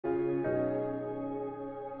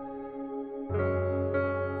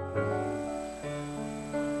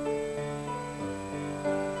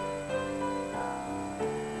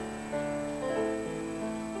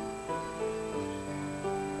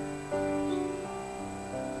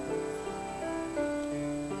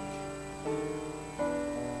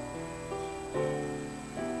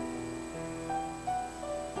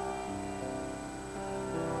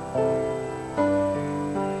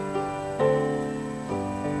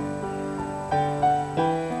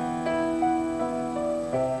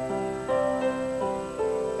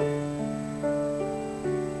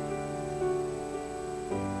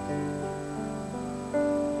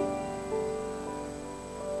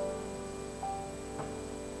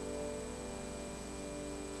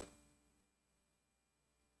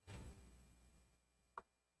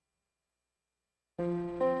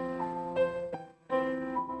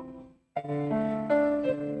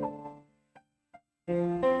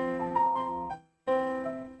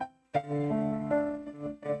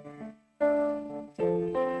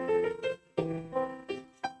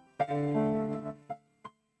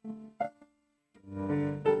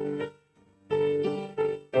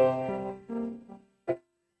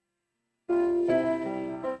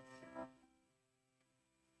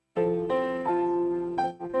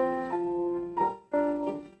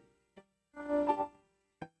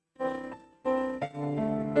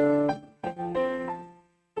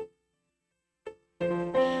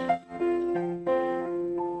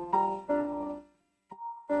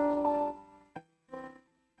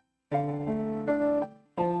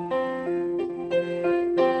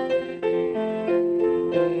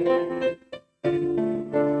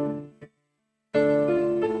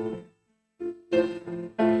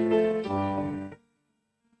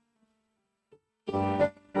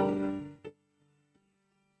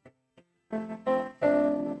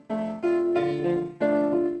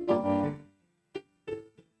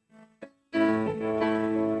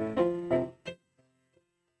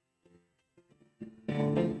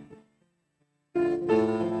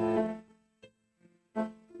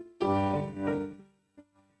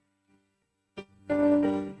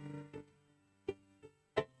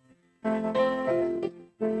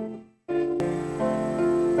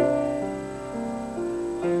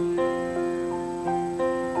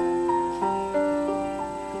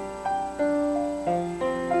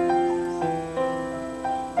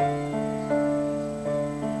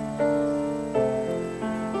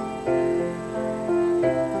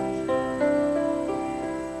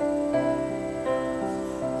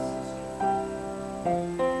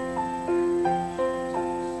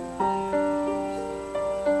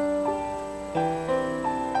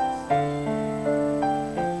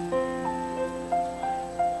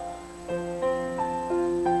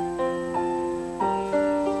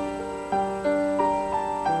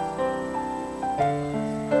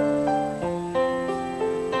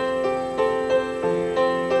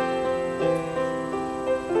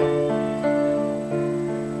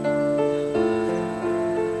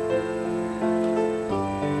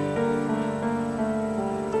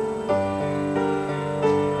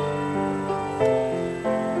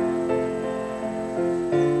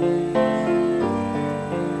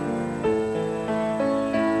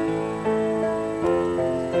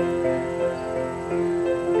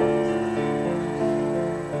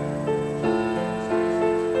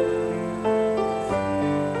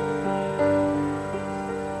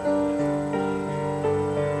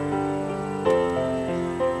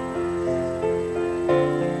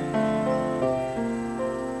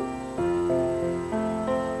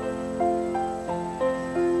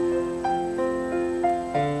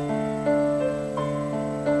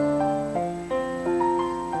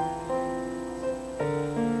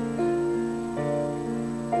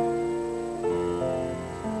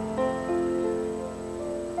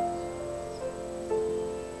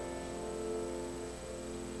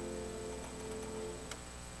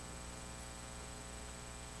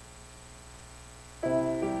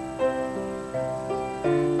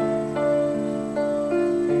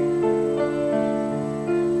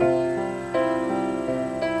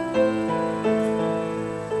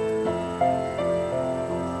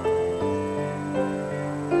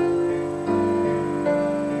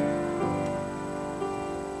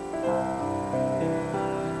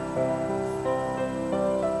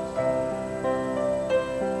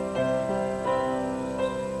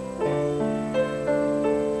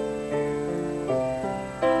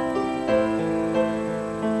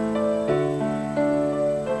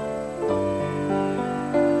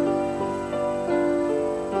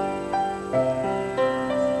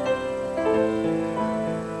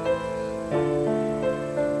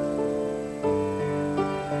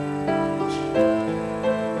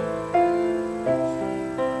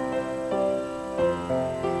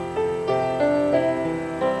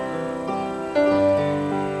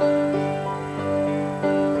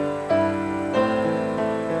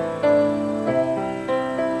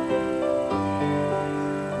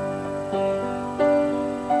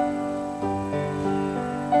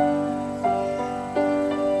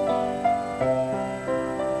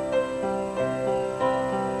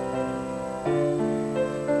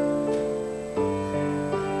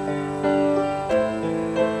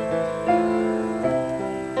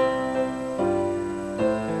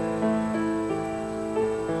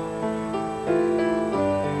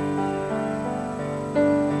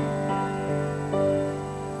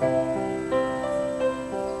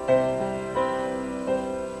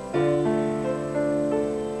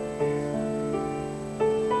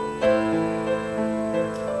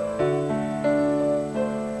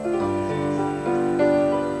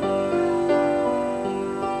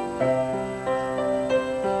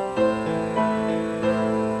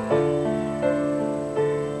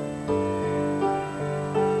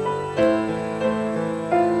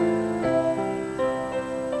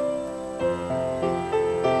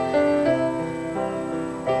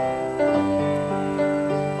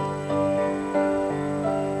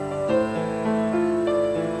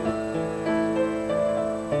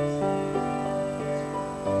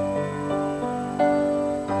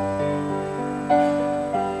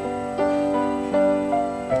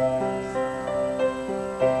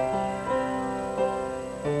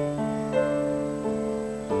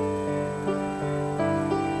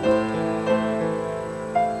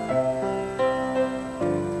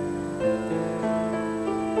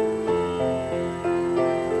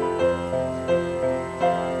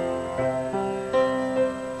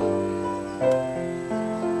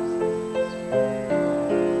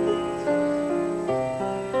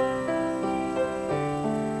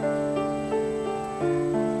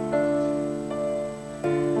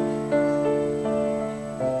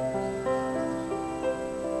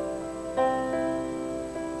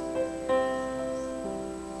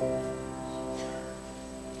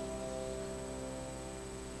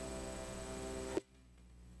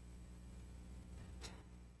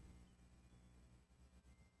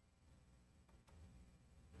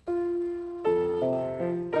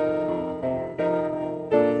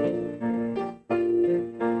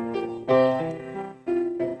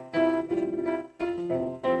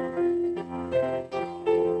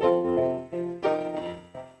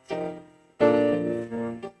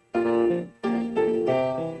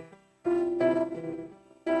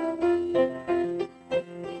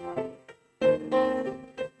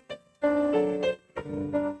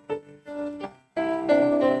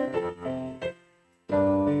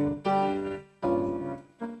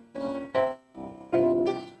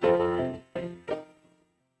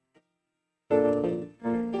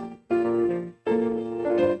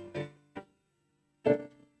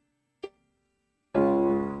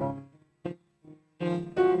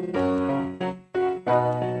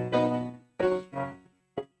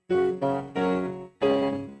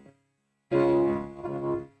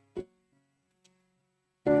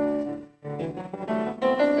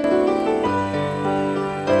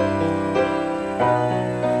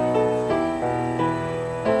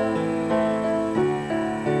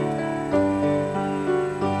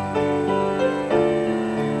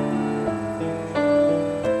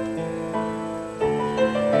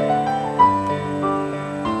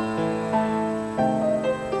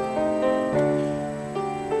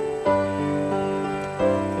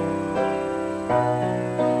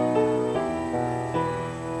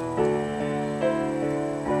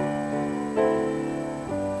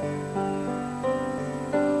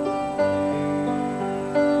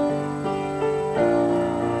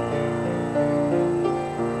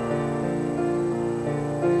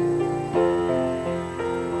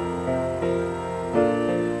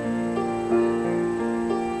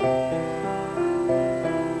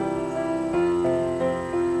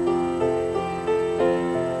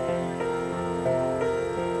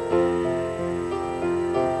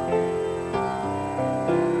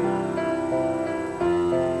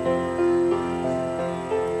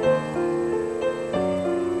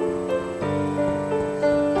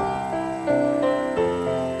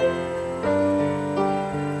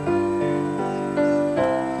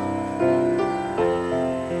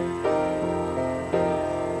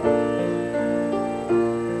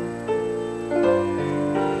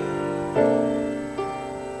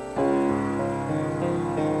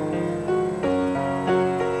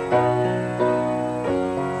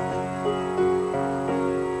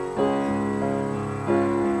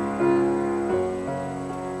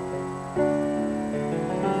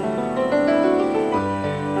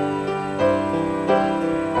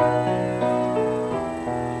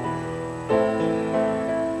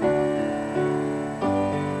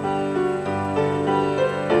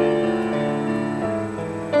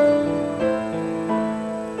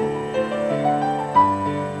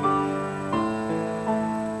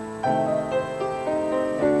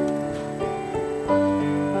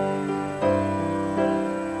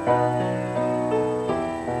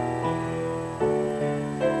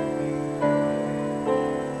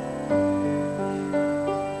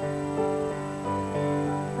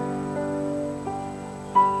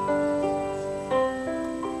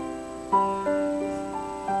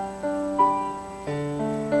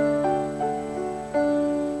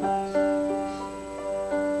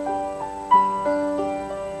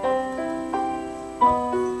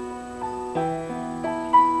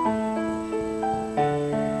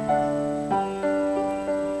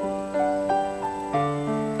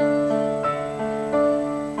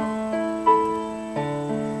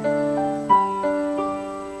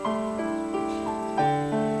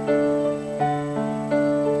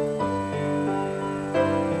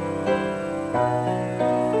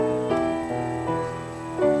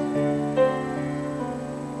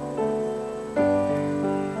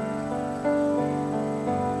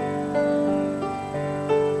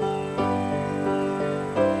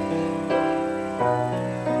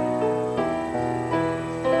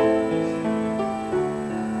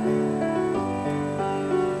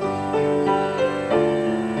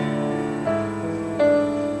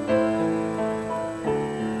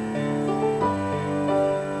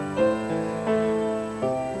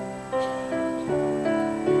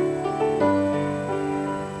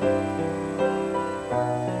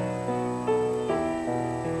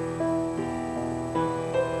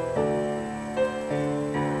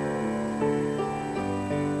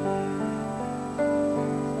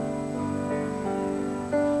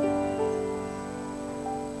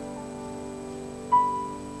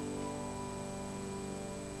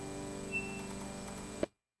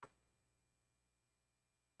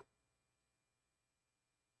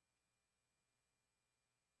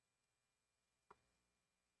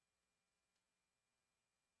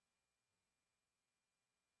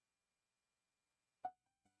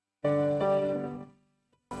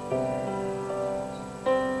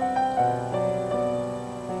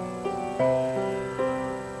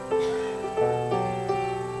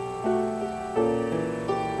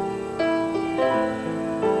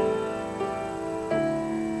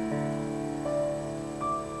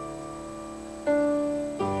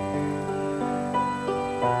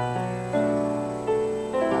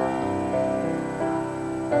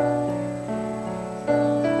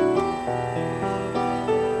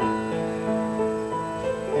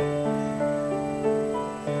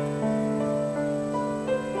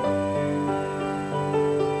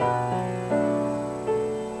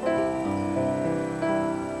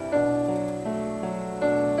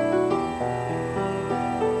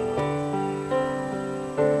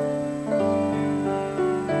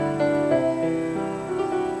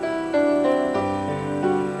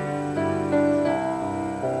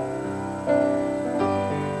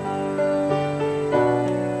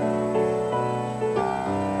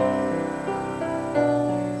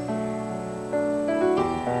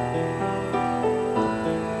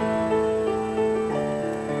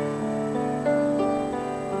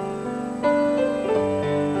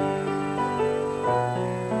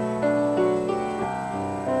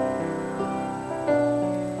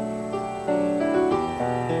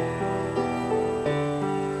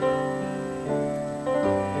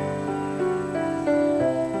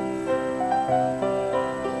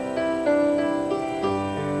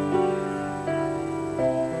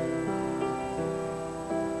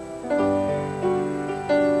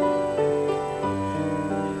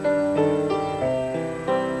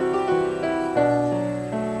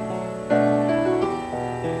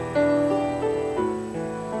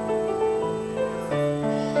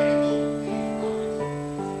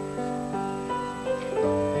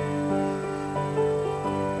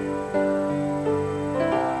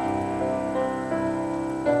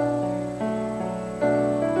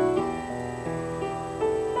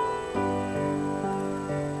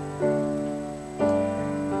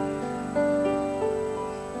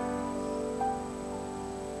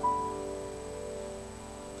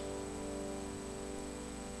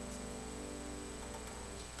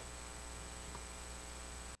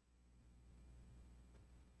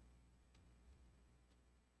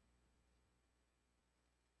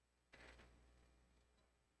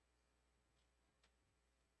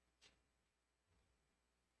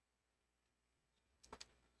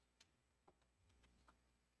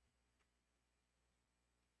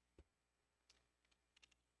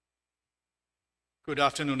Good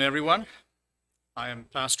afternoon, everyone. I am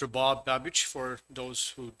Pastor Bob Babbage. For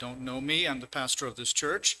those who don't know me, I'm the pastor of this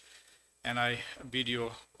church, and I bid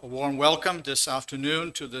you a warm welcome this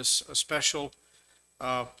afternoon to this special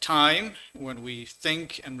time when we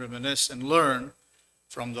think and reminisce and learn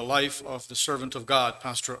from the life of the servant of God,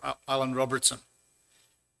 Pastor Allan Robertson.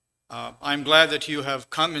 I'm glad that you have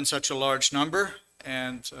come in such a large number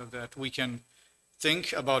and that we can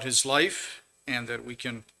think about his life and that we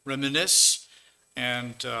can reminisce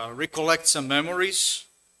and recollect some memories,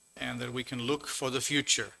 and that we can look for the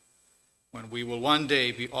future when we will one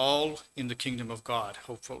day be all in the kingdom of God,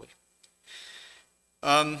 hopefully.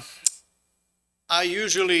 I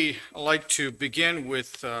usually like to begin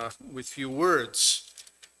with few words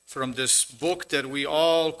from this book that we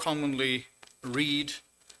all commonly read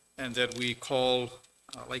and that we call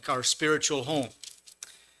like our spiritual home.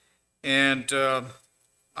 And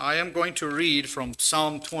I am going to read from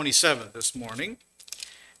Psalm 27 this morning,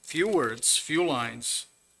 few words, few lines,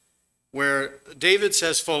 where David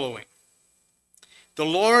says following: The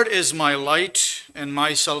Lord is my light and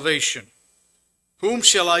my salvation. Whom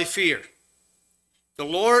shall I fear? The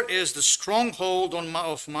Lord is the stronghold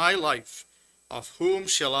of my life. Of whom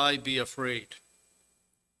shall I be afraid?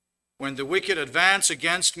 When the wicked advance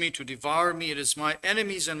against me to devour me, it is my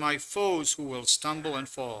enemies and my foes who will stumble and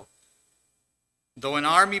fall. Though an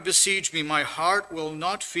army besiege me, my heart will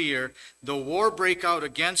not fear. Though war break out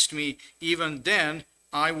against me, even then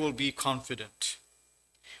I will be confident.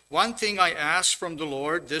 One thing I ask from the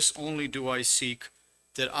Lord, this only do I seek,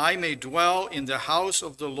 that I may dwell in the house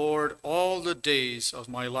of the Lord all the days of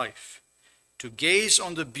my life, to gaze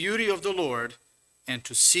on the beauty of the Lord and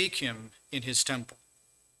to seek him in his temple.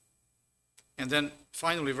 And then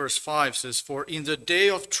finally, verse 5 says, for in the day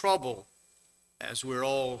of trouble, as we're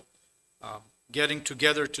all getting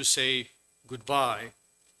together to say goodbye,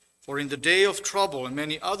 for in the day of trouble and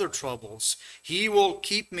many other troubles, he will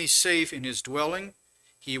keep me safe in his dwelling.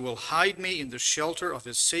 He will hide me in the shelter of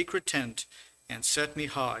his sacred tent and set me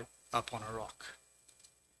high up on a rock.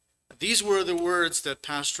 These were the words that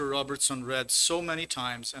Pastor Robertson read so many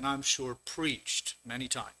times, and I'm sure preached many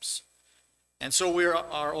times. And so we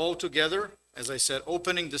are all together, as I said,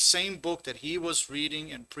 opening the same book that he was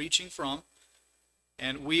reading and preaching from,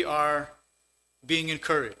 and we are being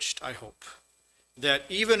encouraged, I hope, that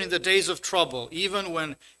even in the days of trouble, even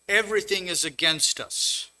when everything is against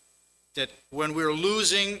us, that when we're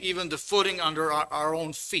losing even the footing under our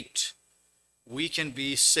own feet, we can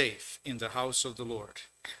be safe in the house of the Lord.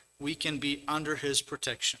 We can be under his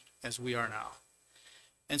protection as we are now.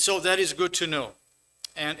 And so that is good to know.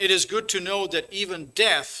 And it is good to know that even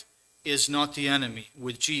death is not the enemy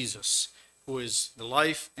with Jesus, who is the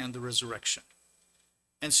life and the resurrection.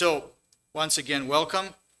 And so, once again, welcome.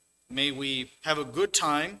 May we have a good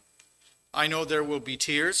time. I know there will be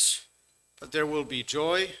tears, but there will be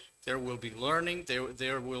joy, there will be learning,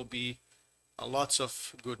 there will be lots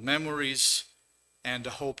of good memories and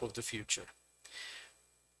the hope of the future.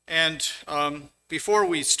 And before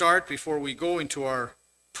we go into our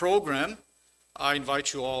program, I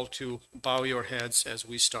invite you all to bow your heads as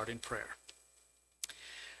we start in prayer.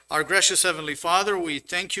 Our gracious Heavenly Father, we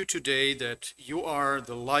thank you today that you are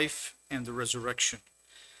the life and the resurrection.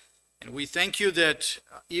 And we thank you that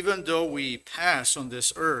even though we pass on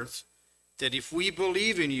this earth, that if we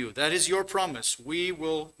believe in you, that is your promise, we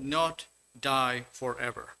will not die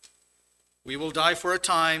forever. We will die for a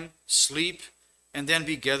time, sleep, and then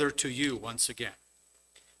be gathered to you once again.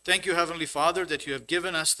 Thank you, Heavenly Father, that you have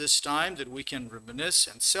given us this time that we can reminisce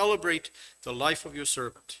and celebrate the life of your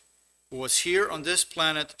servant, who was here on this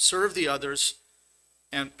planet, serve the others,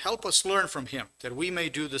 and help us learn from him, that we may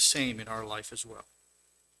do the same in our life as well.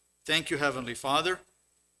 Thank you, Heavenly Father.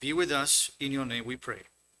 Be with us. In your name we pray.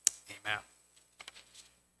 Amen.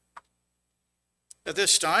 At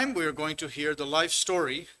this time, we are going to hear the life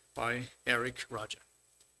story by Eric Raja.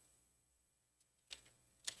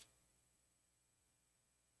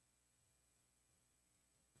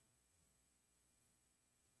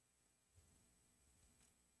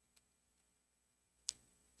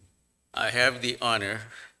 I have the honor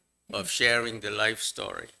of sharing the life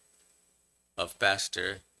story of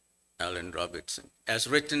Pastor Allan Robertson, as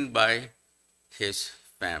written by his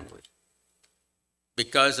family.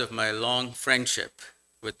 Because of my long friendship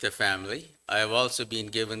with the family, I have also been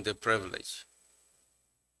given the privilege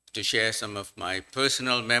to share some of my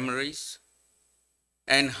personal memories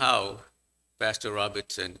and how Pastor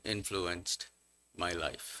Robertson influenced my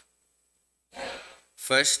life.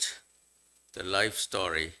 First, the life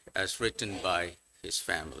story as written by his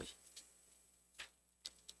family.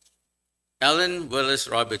 Allan Willis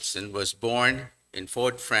Robertson was born in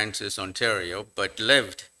Fort Frances, Ontario, but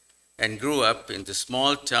lived and grew up in the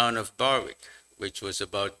small town of Barwick, which was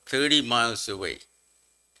about 30 miles away.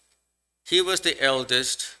 He was the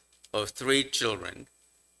eldest of 3 children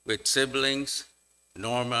with siblings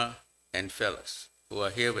Norma and Phyllis, who are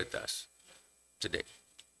here with us today.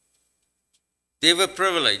 They were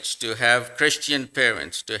privileged to have Christian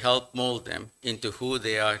parents to help mold them into who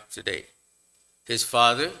they are today. His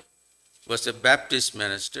father was a Baptist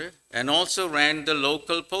minister and also ran the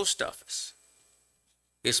local post office.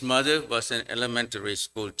 His mother was an elementary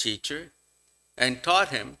school teacher and taught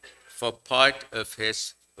him for part of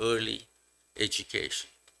his early education.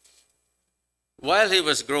 While he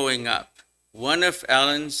was growing up, one of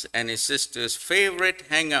Allan's and his sister's favorite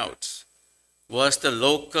hangouts was the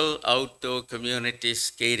local outdoor community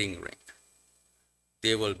skating rink.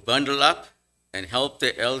 They will bundle up and help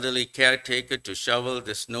the elderly caretaker to shovel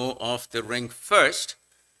the snow off the rink first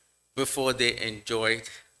before they enjoyed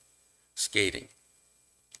skating.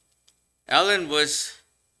 Allan was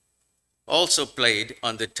also played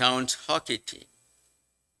on the town's hockey team,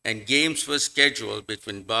 and games were scheduled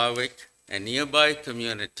between Barwick and nearby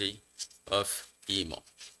community of Emo.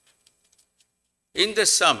 In the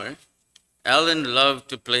summer, Allan loved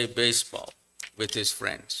to play baseball with his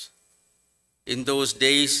friends. In those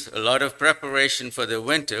days, a lot of preparation for the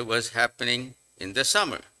winter was happening in the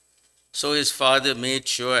summer. So his father made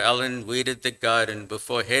sure Allan weeded the garden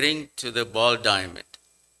before heading to the ball diamond.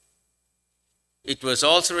 It was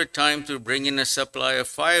also a time to bring in a supply of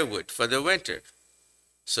firewood for the winter.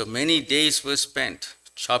 So many days were spent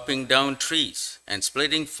chopping down trees and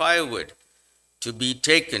splitting firewood to be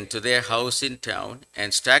taken to their house in town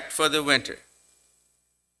and stacked for the winter.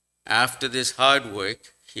 After this hard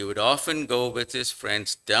work, he would often go with his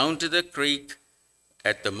friends down to the creek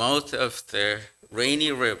at the mouth of the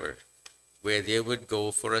rainy river, where they would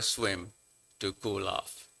go for a swim to cool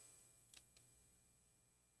off.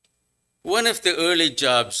 One of the early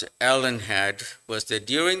jobs Allan had was that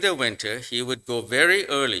during the winter, he would go very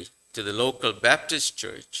early to the local Baptist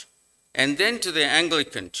church and then to the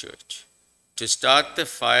Anglican church to start the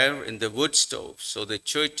fire in the wood stove so the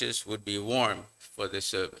churches would be warm for the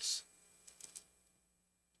service.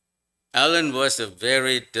 Allan was a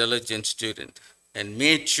very diligent student and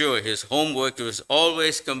made sure his homework was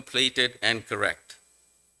always completed and correct.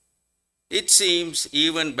 It seems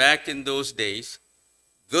even back in those days,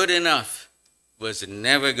 good enough was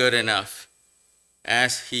never good enough,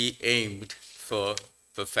 as he aimed for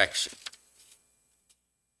perfection.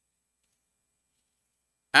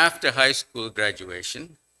 After high school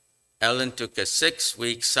graduation, Allan took a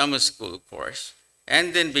 6-week summer school course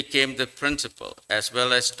and then became the principal, as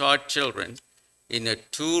well as taught children in a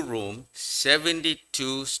 2-room,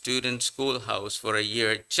 72-student schoolhouse for a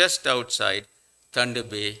year just outside Thunder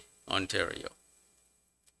Bay, Ontario.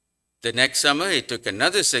 The next summer, he took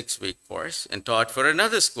another 6-week course and taught for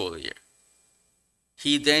another school year.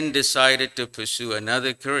 He then decided to pursue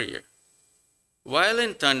another career. While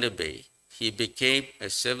in Thunder Bay, he became a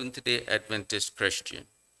Seventh-day Adventist Christian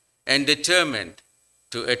and determined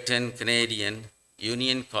to attend Canadian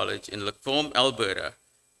Union College in Lacombe, Alberta,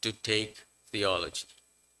 to take theology.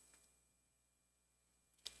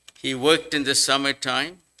 He worked in the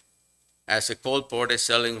summertime as a colporteur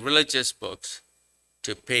selling religious books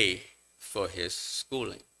to pay for his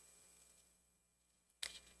schooling.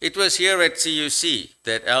 It was here at CUC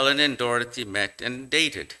that Allan and Dorothy met and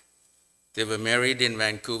dated. They were married in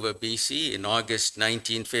Vancouver, BC in August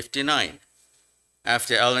 1959.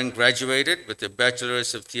 After Allan graduated with a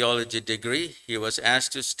Bachelor's of Theology degree, he was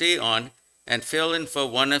asked to stay on and fill in for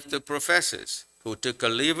one of the professors who took a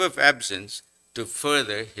leave of absence to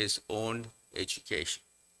further his own education.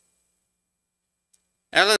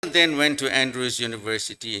 Allan then went to Andrews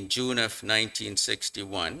University in June of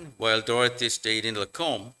 1961, while Dorothy stayed in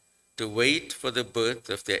Lacombe to wait for the birth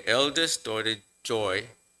of their eldest daughter, Joy,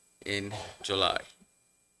 in July.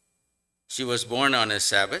 She was born on a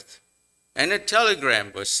Sabbath, and a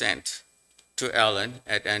telegram was sent to Allan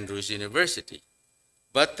at Andrews University.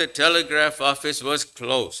 But the telegraph office was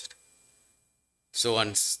closed. So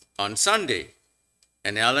on Sunday,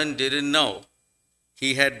 and Allan didn't know,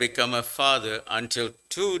 he had become a father until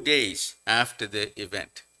 2 days after the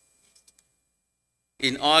event.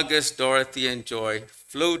 In August, Dorothy and Joy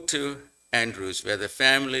flew to Andrews, where the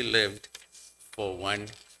family lived for 1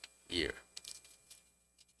 year.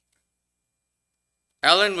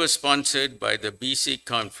 Allan was sponsored by the BC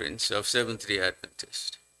Conference of Seventh-day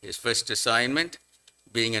Adventists. His first assignment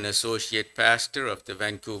being an associate pastor of the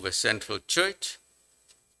Vancouver Central Church.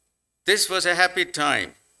 This was a happy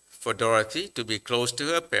time for Dorothy to be close to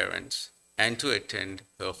her parents and to attend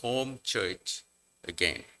her home church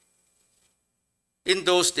again. In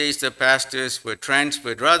those days, the pastors were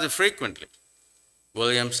transferred rather frequently.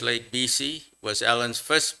 Williams Lake, BC was Allan's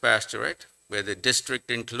first pastorate, where the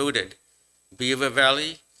district included Beaver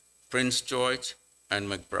Valley, Prince George, and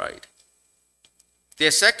McBride.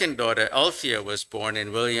 Their second daughter, Althea, was born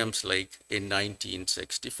in Williams Lake in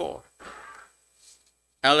 1964.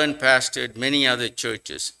 Allan pastored many other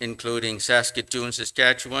churches, including Saskatoon,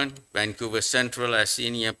 Saskatchewan, Vancouver Central as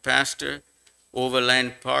senior pastor,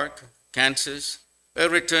 Overland Park, Kansas, a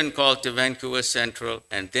return call to Vancouver Central,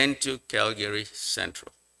 and then to Calgary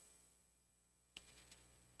Central.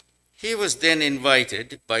 He was then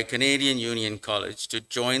invited by Canadian Union College to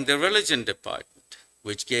join the religion department,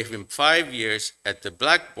 which gave him 5 years at the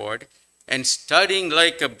blackboard and studying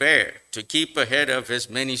like a bear to keep ahead of his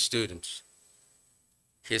many students.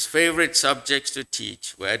 His favorite subjects to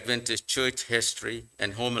teach were Adventist church history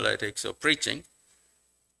and homiletics or preaching.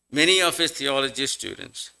 Many of his theology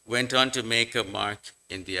students went on to make a mark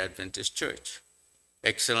in the Adventist church.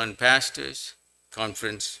 Excellent pastors,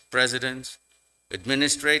 conference presidents,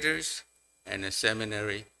 administrators, and a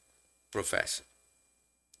seminary professor.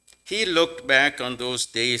 He looked back on those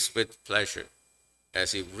days with pleasure,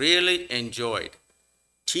 as he really enjoyed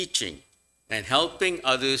teaching and helping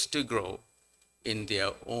others to grow in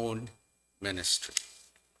their own ministry.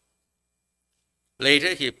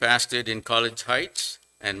 Later, he pastored in College Heights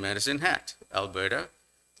and Medicine Hat, Alberta,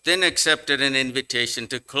 then accepted an invitation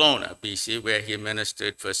to Kelowna, BC, where he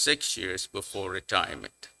ministered for 6 years before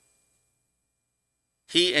retirement.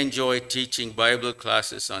 He enjoyed teaching Bible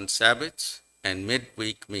classes on Sabbaths and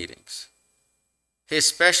midweek meetings. His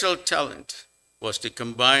special talent was to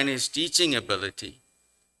combine his teaching ability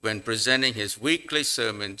when presenting his weekly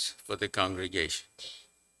sermons for the congregation.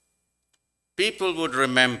 People would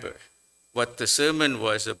remember what the sermon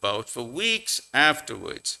was about for weeks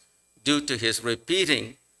afterwards due to his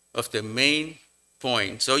repeating of the main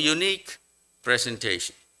points or unique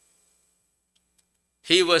presentation.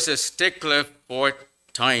 He was a stickler for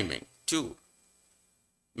timing, too.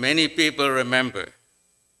 Many people remember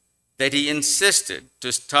that he insisted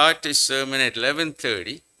to start his sermon at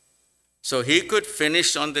 11:30 so he could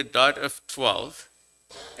finish on the dot of 12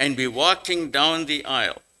 and be walking down the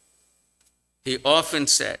aisle. He often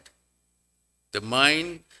said, the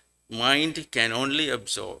mind can only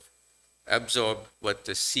absorb what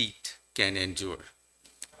the seat can endure.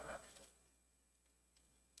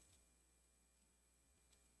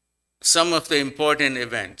 Some of the important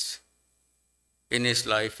events in his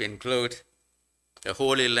life include a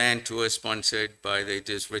Holy Land tour sponsored by the It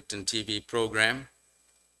Is Written TV program,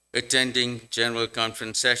 attending general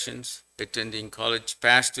conference sessions, attending college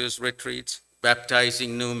pastors' retreats,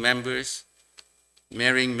 baptizing new members,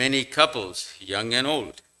 marrying many couples, young and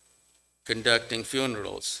old, conducting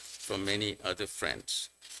funerals for many other friends.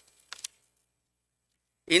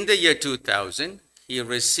 In the year 2000, he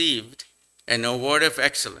received an Award of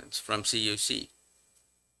Excellence from CUC,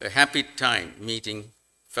 a happy time meeting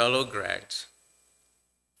fellow grads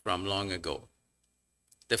from long ago.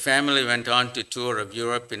 The family went on to tour of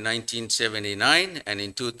Europe in 1979, and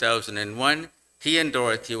in 2001, he and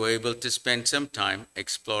Dorothy were able to spend some time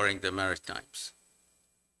exploring the Maritimes.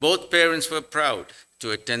 Both parents were proud to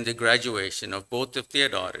attend the graduation of both of their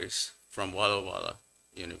daughters from Walla Walla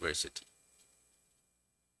University.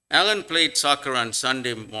 Allan played soccer on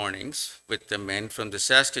Sunday mornings with the men from the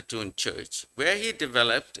Saskatoon church, where he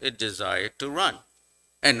developed a desire to run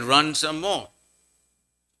and run some more.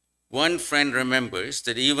 One friend remembers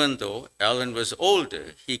that even though Allan was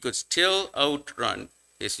older, he could still outrun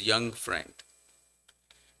his young friend.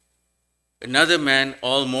 Another man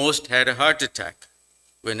almost had a heart attack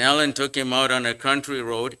when Allan took him out on a country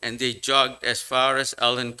road and they jogged as far as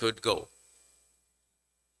Allan could go.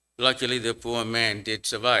 Luckily, the poor man did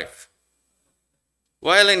survive.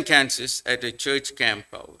 While in Kansas at a church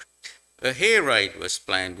campout, a hayride was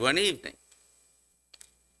planned one evening.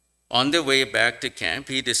 On the way back to camp,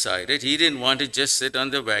 he decided he didn't want to just sit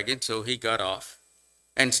on the wagon, so he got off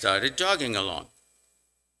and started jogging along.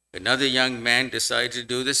 Another young man decided to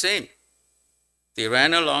do the same. They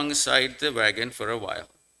ran alongside the wagon for a while,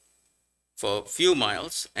 for a few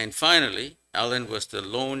miles, and finally, Allan was the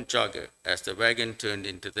lone jogger as the wagon turned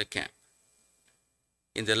into the camp.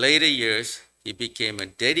 In the later years, he became a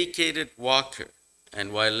dedicated walker,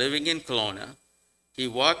 and while living in Kelowna, he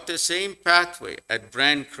walked the same pathway at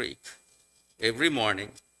Brand Creek every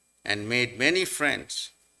morning and made many friends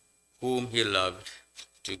whom he loved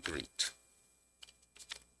to greet.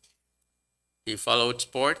 He followed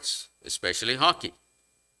sports, especially hockey,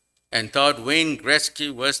 and thought Wayne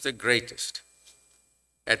Gretzky was the greatest.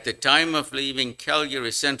 At the time of leaving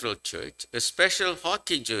Calgary Central Church, a special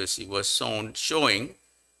hockey jersey was sewn showing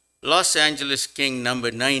Los Angeles King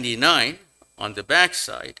number 99 on the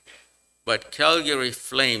backside, but Calgary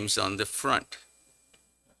Flames on the front.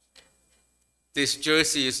 This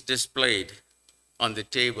jersey is displayed on the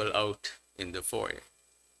table out in the foyer.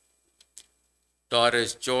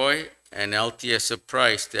 Daughters Joy and Althea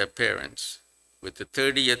surprised their parents with the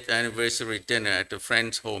 30th anniversary dinner at a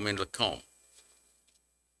friend's home in Lacombe.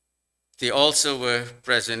 They also were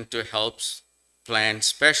present to help plan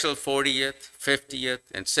special 40th, 50th,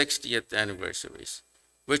 and 60th anniversaries,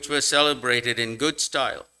 which were celebrated in good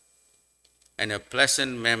style and a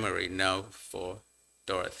pleasant memory now for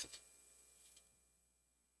Dorothy.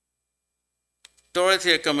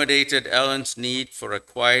 Dorothy accommodated Allan's need for a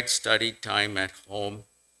quiet study time at home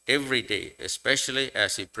every day, especially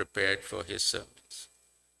as he prepared for his sermons.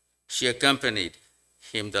 She accompanied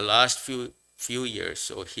him the last few years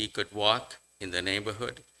so he could walk in the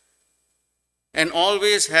neighborhood and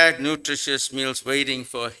always had nutritious meals waiting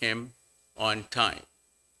for him on time.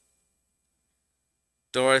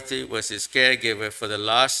 Dorothy was his caregiver for the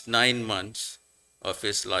last 9 months of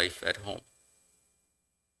his life at home.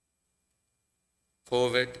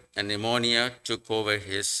 COVID and pneumonia took over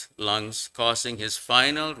his lungs, causing his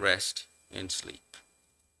final rest in sleep.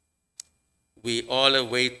 We all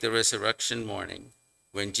await the resurrection morning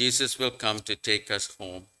when Jesus will come to take us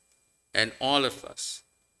home, and all of us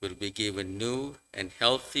will be given new and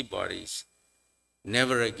healthy bodies,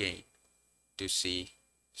 never again to see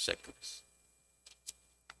sickness.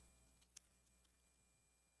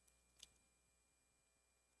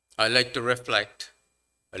 I like to reflect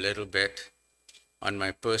a little bit on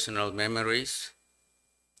my personal memories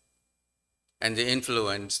and the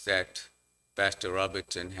influence that Pastor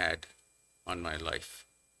Robertson had on my life.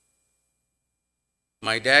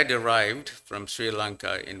 My dad arrived from Sri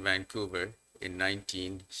Lanka in Vancouver in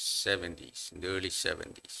 1970s, in the early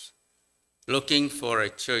 70s, looking for a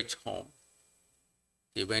church home.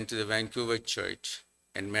 He went to the Vancouver church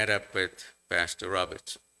and met up with Pastor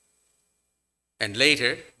Robertson. And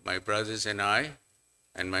later, my brothers and I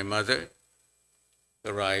and my mother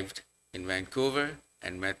arrived in Vancouver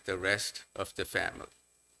and met the rest of the family.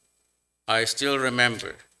 I still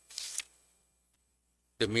remember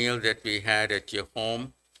the meal that we had at your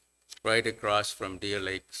home right across from Deer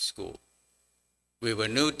Lake School. We were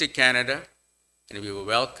new to Canada, and we were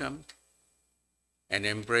welcomed and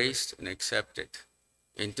embraced and accepted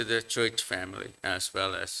into the church family as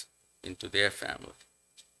well as into their family.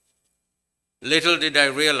 Little did I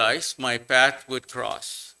realize my path would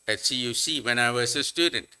cross at CUC when I was a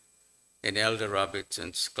student in Elder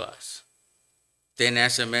Robertson's class. Then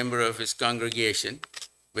as a member of his congregation,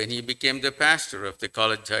 when he became the pastor of the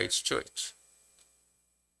College Heights Church.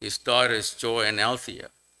 His daughters, Joy and Althea,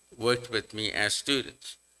 worked with me as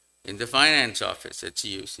students in the finance office at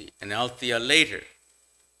CUC, and Althea later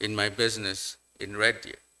in my business in Red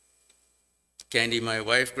Deer. Candy, my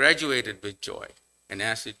wife, graduated with Joy and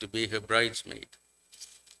asked her to be her bridesmaid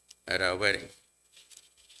at our wedding.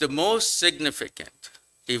 The most significant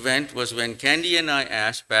event was when Candy and I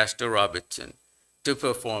asked Pastor Robertson to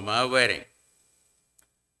perform our wedding.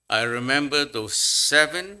 I remember those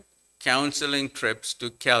 7 counseling trips to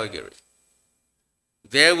Calgary.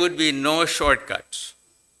 There would be no shortcuts.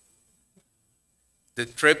 The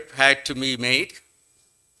trip had to be made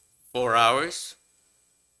 4 hours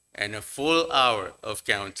and a full hour of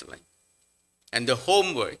counseling. And the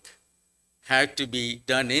homework had to be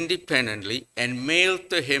done independently and mailed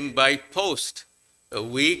to him by post a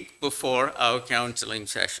week before our counseling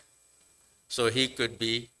session so he could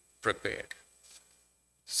be prepared.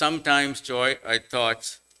 Sometimes, Joy, I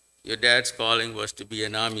thought your dad's calling was to be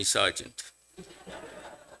an army sergeant.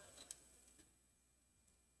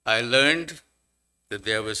 I learned that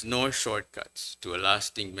there was no shortcuts to a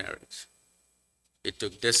lasting marriage. It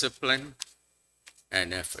took discipline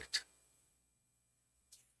and effort.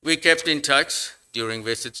 We kept in touch during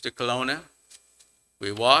visits to Kelowna.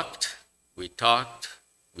 We walked, we talked,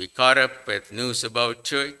 we caught up with news about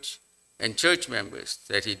church and church members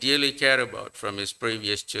that he dearly cared about from his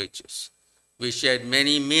previous churches. We shared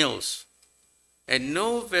many meals, and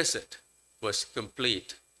no visit was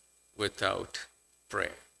complete without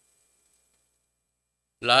prayer.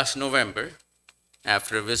 Last November,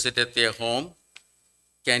 after a visit at their home,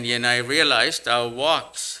 Candy and I realized our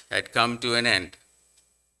walks had come to an end.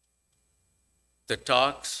 The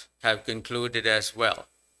talks have concluded as well,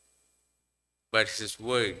 but his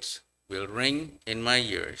words will ring in my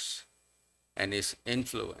ears, and his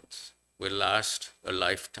influence will last a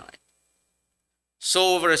lifetime.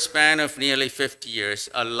 So over a span of nearly 50 years,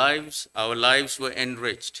 our lives were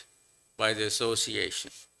enriched by the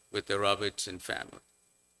association with the Robertson family.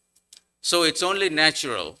 So it's only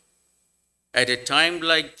natural at a time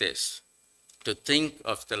like this to think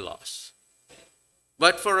of the loss.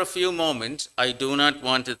 But for a few moments, I do not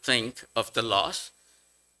want to think of the loss,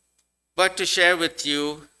 but to share with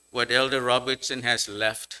you what Elder Robertson has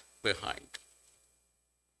left behind.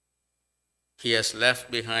 He has left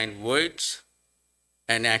behind words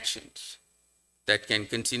and actions that can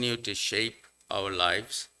continue to shape our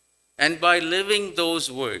lives. And by living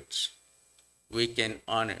those words, we can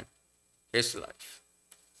honor his life.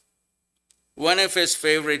 One of his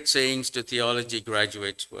favorite sayings to theology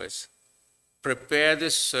graduates was, "Prepare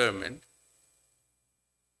the sermon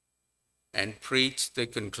and preach the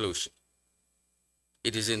conclusion."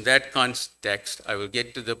 It is in that context I will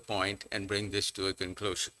get to the point and bring this to a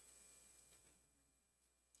conclusion.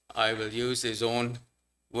 I will use his own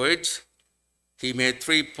words. He made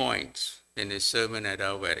 3 points in his sermon at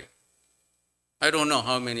our wedding. I don't know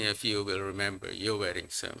how many of you will remember your wedding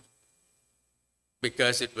sermon.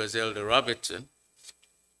 Because it was Elder Robertson,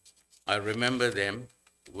 I remember them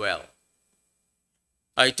well.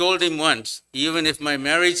 I told him once, even if my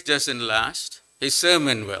marriage doesn't last, his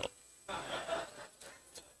sermon will.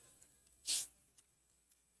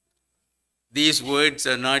 These words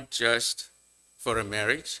are not just for a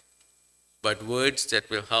marriage, but words that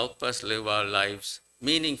will help us live our lives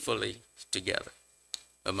meaningfully together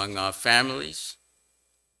among our families,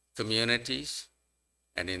 communities,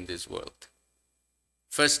 and in this world.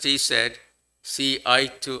 First, he said, see eye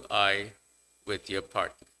to eye with your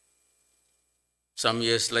partner. Some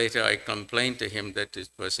years later, I complained to him that it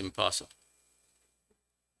was impossible.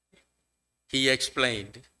 He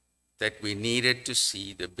explained that we needed to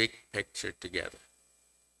see the big picture together.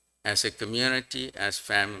 As a community, as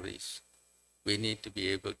families, we need to be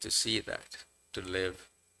able to see that, to live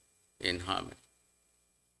in harmony.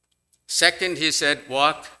 Second, he said,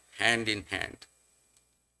 walk hand in hand.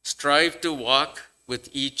 Strive to walk with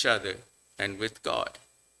each other and with God.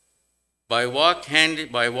 By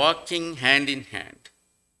walking hand in hand,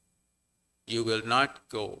 you will not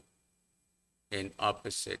go in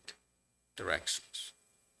opposite directions.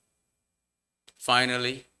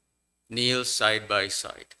 Finally, kneel side by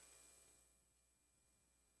side.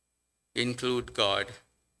 Include God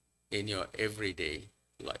in your everyday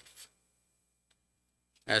life.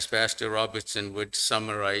 As Pastor Robertson would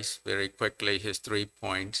summarize very quickly his 3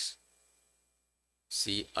 points,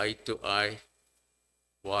 see eye to eye,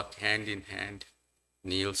 walk hand in hand,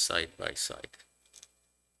 kneel side by side.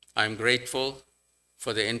 I'm grateful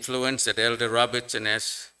for the influence that Elder Robertson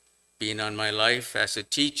has been on my life as a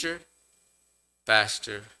teacher,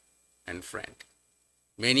 pastor, and friend.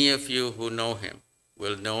 Many of you who know him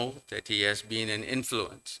will know that he has been an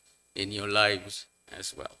influence in your lives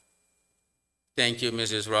as well. Thank you,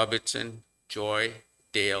 Mrs. Robertson, Joy,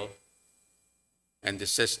 Dale, and the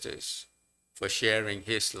sisters for sharing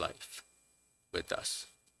his life with us.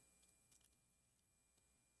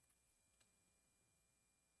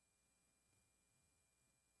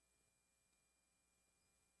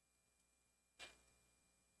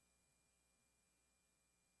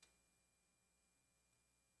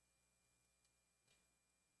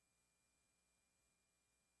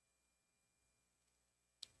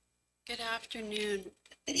 Good afternoon.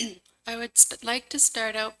 I would like to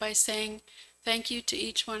start out by saying thank you to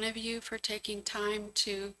each one of you for taking time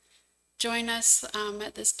to join us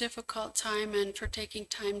at this difficult time and for taking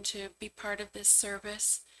time to be part of this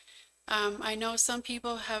service. I know some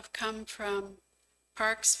people have come from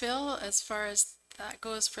Parksville as far as that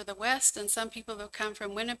goes for the west, and some people have come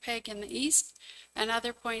from Winnipeg in the east and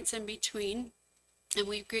other points in between, and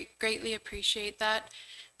we greatly appreciate that.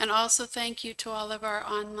 And also thank you to all of our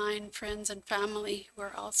online friends and family who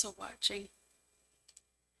are also watching.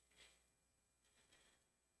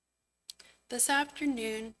 This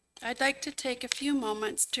afternoon, I'd like to take a few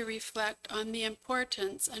moments to reflect on the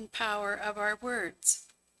importance and power of our words.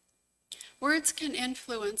 Words can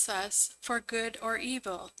influence us for good or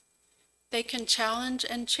evil. They can challenge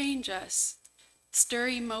and change us, stir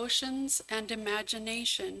emotions and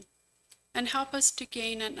imagination, and help us to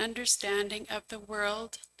gain an understanding of the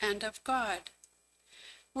world and of God.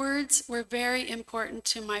 Words were very important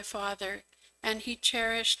to my father, and he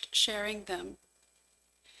cherished sharing them.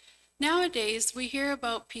 Nowadays, we hear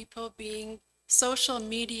about people being social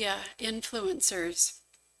media influencers.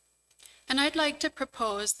 And I'd like to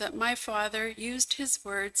propose that my father used his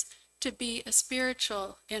words to be a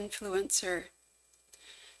spiritual influencer.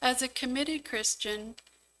 As a committed Christian,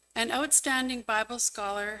 an outstanding Bible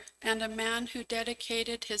scholar, and a man who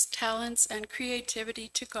dedicated his talents and creativity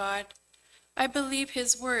to God, I believe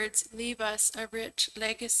his words leave us a rich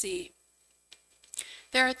legacy.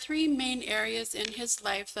 There are 3 main areas in his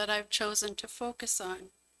life that I've chosen to focus on.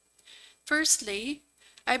 Firstly,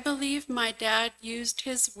 I believe my dad used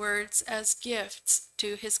his words as gifts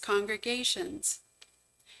to his congregations.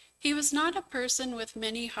 He was not a person with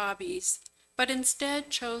many hobbies, but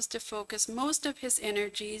instead chose to focus most of his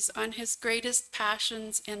energies on his greatest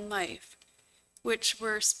passions in life, which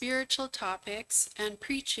were spiritual topics and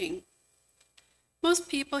preaching. Most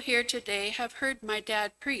people here today have heard my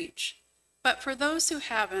dad preach, but for those who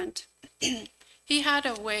haven't, he had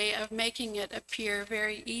a way of making it appear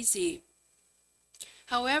very easy.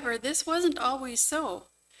 However, this wasn't always so,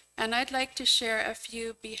 and I'd like to share a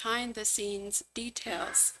few behind-the-scenes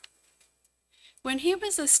details. When he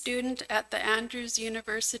was a student at the Andrews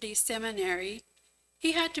University Seminary,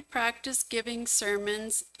 he had to practice giving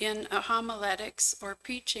sermons in a homiletics or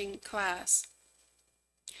preaching class.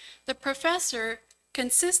 The professor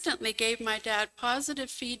consistently gave my dad positive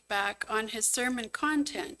feedback on his sermon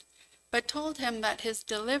content, but told him that his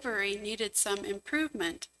delivery needed some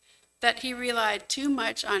improvement, that he relied too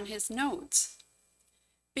much on his notes.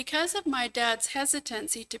 Because of my dad's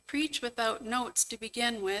hesitancy to preach without notes to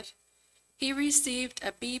begin with, he received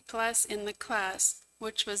a B+ in the class,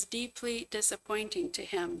 which was deeply disappointing to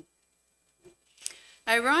him.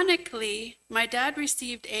 Ironically, my dad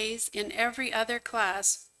received A's in every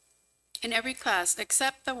class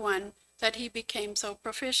except the one that he became so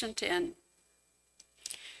proficient in.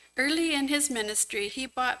 Early in his ministry, he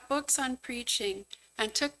bought books on preaching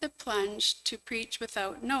and took the plunge to preach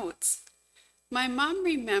without notes. My mom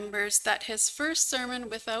remembers that his first sermon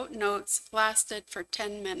without notes lasted for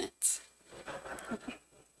 10 minutes.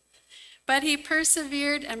 But he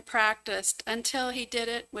persevered and practiced until he did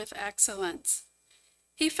it with excellence.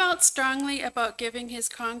 He felt strongly about giving his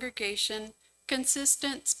congregation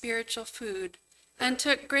consistent spiritual food and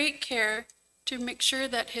took great care to make sure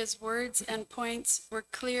that his words and points were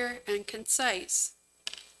clear and concise.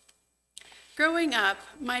 Growing up,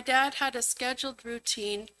 my dad had a scheduled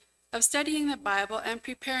routine of studying the Bible and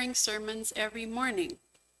preparing sermons every morning.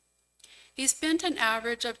 He spent an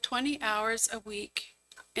average of 20 hours a week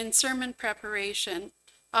in sermon preparation,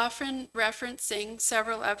 often referencing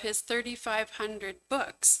several of his 3,500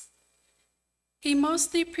 books. He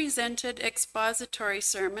mostly presented expository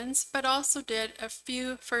sermons, but also did a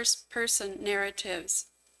few first-person narratives.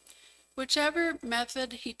 Whichever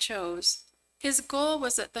method he chose, his goal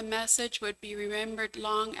was that the message would be remembered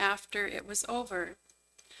long after it was over.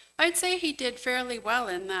 I'd say he did fairly well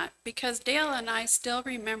in that, because Dale and I still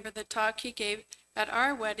remember the talk he gave at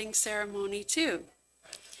our wedding ceremony too.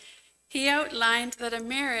 He outlined that a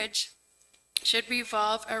marriage should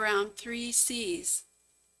revolve around 3 C's: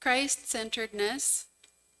 Christ-centeredness,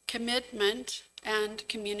 commitment, and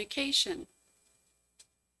communication.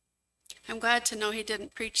 I'm glad to know he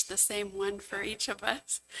didn't preach the same one for each of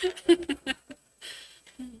us.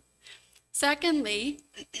 Secondly,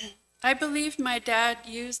 I believe my dad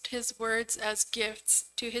used his words as gifts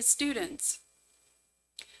to his students.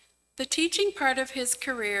 The teaching part of his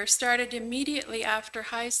career started immediately after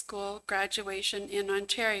high school graduation in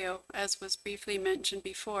Ontario, as was briefly mentioned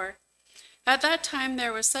before. At that time,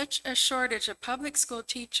 there was such a shortage of public school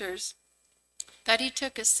teachers that he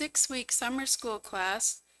took a 6-week summer school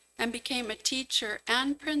class and became a teacher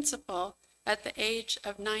and principal at the age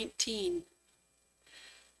of 19.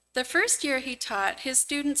 The first year he taught, his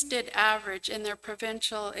students did average in their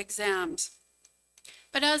provincial exams.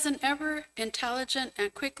 But as an ever intelligent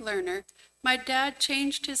and quick learner, my dad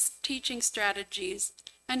changed his teaching strategies,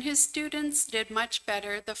 and his students did much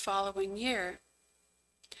better the following year.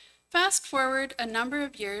 Fast forward a number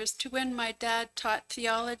of years to when my dad taught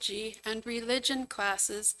theology and religion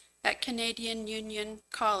classes at Canadian Union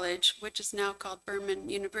College, which is now called Burman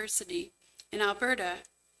University in Alberta.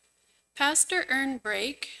 Pastor Ern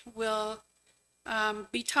Brake will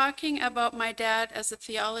be talking about my dad as a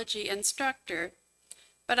theology instructor,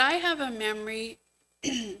 but I have a memory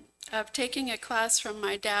of taking a class from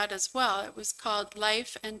my dad as well. It was called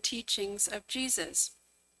Life and Teachings of Jesus.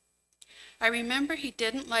 I remember he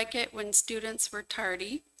didn't like it when students were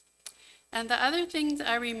tardy. And the other thing that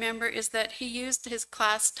I remember is that he used his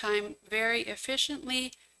class time very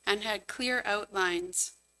efficiently and had clear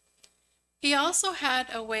outlines. He also had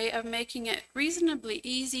a way of making it reasonably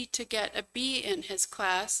easy to get a B in his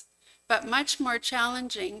class, but much more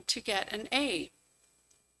challenging to get an A.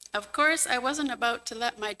 Of course, I wasn't about to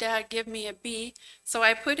let my dad give me a B, so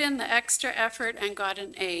I put in the extra effort and got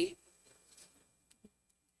an A.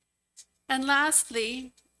 And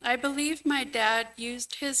lastly, I believe my dad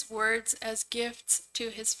used his words as gifts to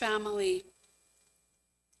his family.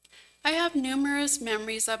 I have numerous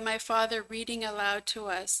memories of my father reading aloud to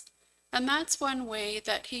us, and that's one way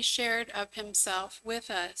that he shared of himself with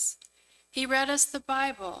us. He read us the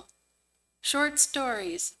Bible, short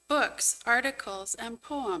stories, books, articles, and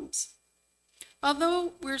poems.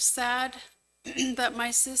 Although we're sad that my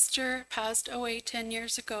sister passed away 10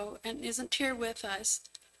 years ago and isn't here with us,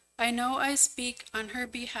 I know I speak on her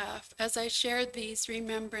behalf as I share these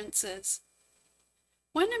remembrances.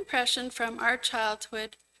 One impression from our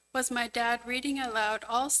childhood was my dad reading aloud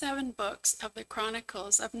all 7 books of the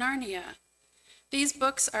Chronicles of Narnia. These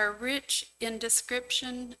books are rich in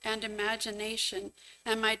description and imagination,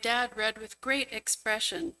 and my dad read with great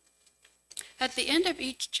expression. At the end of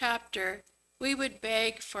each chapter, we would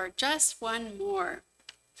beg for just one more.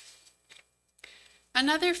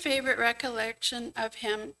 Another favorite recollection of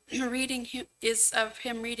him reading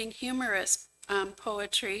humorous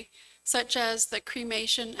poetry, such as The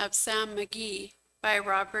Cremation of Sam McGee by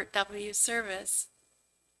Robert W. Service.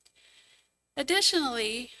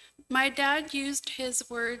 Additionally, my dad used his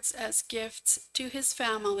words as gifts to his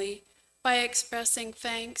family by expressing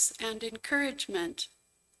thanks and encouragement.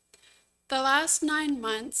 The last 9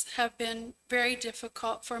 months have been very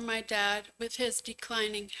difficult for my dad with his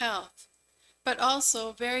declining health, but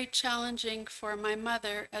also very challenging for my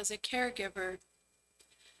mother as a caregiver.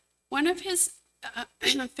 One of his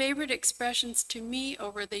favorite expressions to me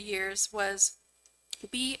over the years was,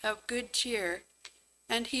 "Be of good cheer,"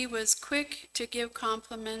 and he was quick to give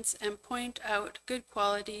compliments and point out good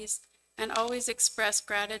qualities and always express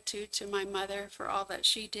gratitude to my mother for all that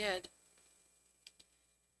she did.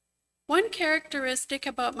 One characteristic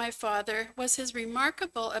about my father was his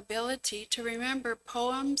remarkable ability to remember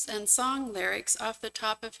poems and song lyrics off the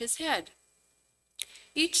top of his head.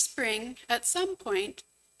 Each spring, at some point,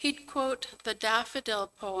 he'd quote the Daffodil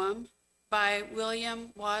poem by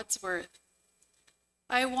William Wordsworth.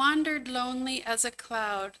 "I wandered lonely as a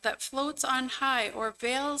cloud that floats on high o'er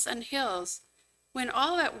vales and hills, when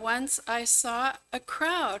all at once I saw a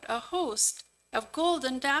crowd, a host of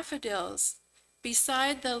golden daffodils,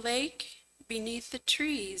 beside the lake, beneath the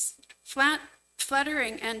trees,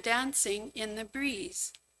 fluttering and dancing in the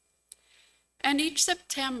breeze." And each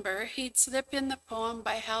September he'd slip in the poem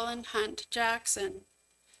by Helen Hunt Jackson.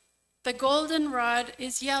 "The goldenrod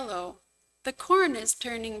is yellow, the corn is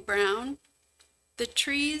turning brown, the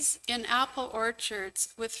trees in apple orchards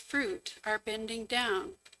with fruit are bending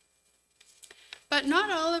down." But not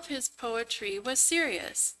all of his poetry was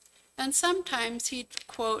serious, and sometimes he'd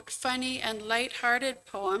quote funny and light-hearted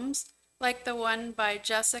poems like the one by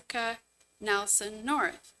Jessica Nelson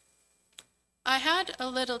North. "I had a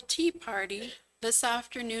little tea party this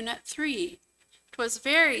afternoon at 3. 'Twas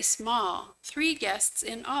very small, 3 guests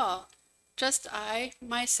in all, just I,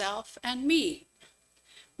 myself, and me.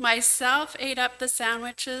 Myself ate up the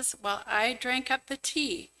sandwiches while I drank up the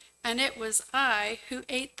tea, and it was I who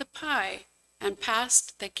ate the pie and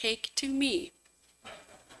passed the cake to me."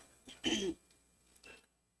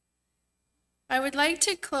 I would like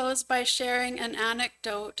to close by sharing an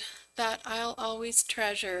anecdote that I'll always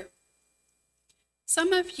treasure.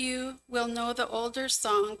 Some of you will know the older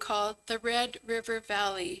song called "The Red River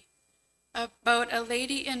Valley," about a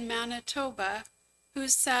lady in Manitoba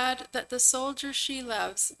who's sad that the soldier she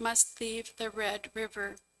loves must leave the Red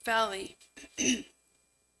River Valley.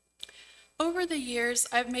 Over the years,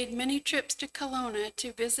 I've made many trips to Kelowna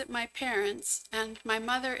to visit my parents and my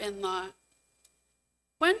mother-in-law.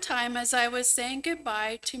 One time, as I was saying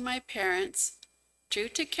goodbye to my parents, true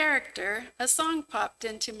to character, a song popped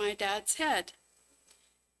into my dad's head.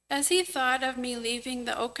 As he thought of me leaving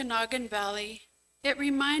the Okanagan Valley, it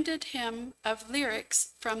reminded him of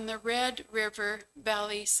lyrics from the Red River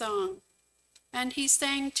Valley song, and he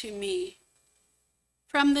sang to me,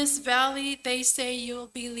 "From this valley they say you'll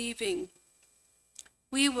be leaving.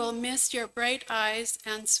 We will miss your bright eyes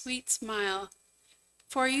and sweet smile,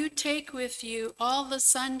 for you take with you all the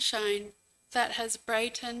sunshine that has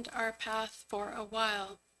brightened our path for a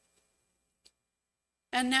while."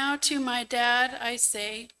 And now to my dad I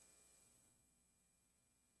say,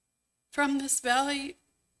 "From this valley,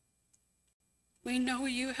 we know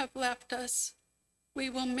you have left us. We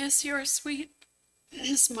will miss your sweet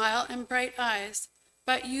smile and bright eyes,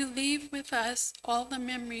 but you leave with us all the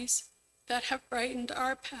memories that have brightened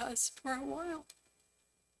our paths for a while.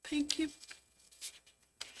 Thank you."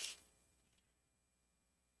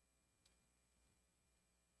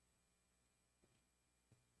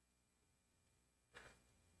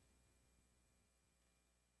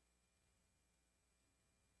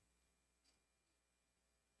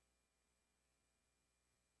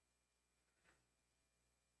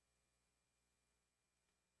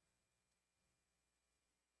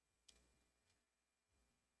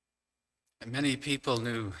 Many people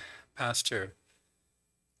knew Pastor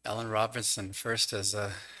Allan Robertson first as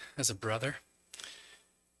a brother,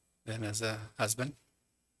 then as a husband,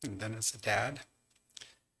 and then as a dad.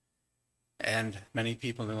 And many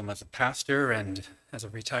people knew him as a pastor and as a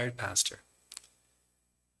retired pastor.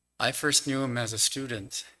 I first knew him as a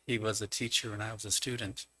student. He was a teacher and I was a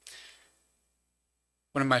student.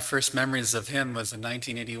 One of my first memories of him was in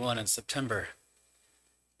 1981 in September,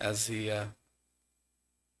 as the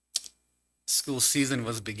school season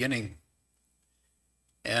was beginning.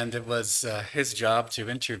 And it was his job to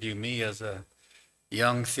interview me as a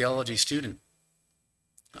young theology student.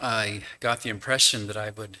 I got the impression that I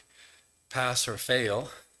would pass or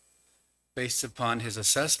fail based upon his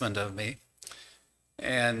assessment of me.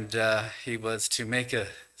 And he was to make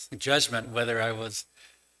a judgment whether I was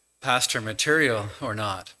pastor material or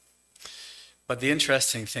not. But the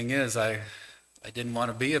interesting thing is I didn't want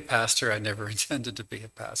to be a pastor. I never intended to be a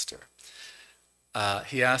pastor.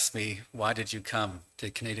 He asked me, "Why did you come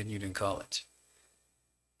to Canadian Union College?"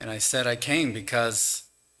 And I said I came because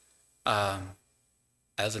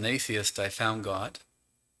I As an atheist, I found God,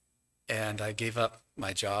 and I gave up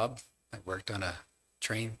my job. I worked on a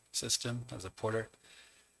train system as a porter.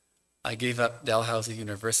 I gave up Dalhousie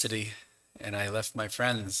University, and I left my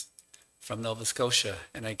friends from Nova Scotia,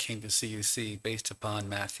 and I came to CUC based upon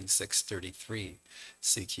Matthew 6:33,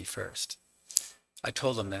 seek ye first. I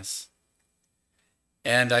told him this,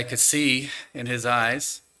 and I could see in his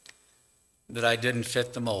eyes that I didn't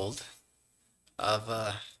fit the mold of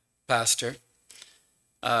a pastor,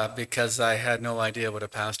 because I had no idea what a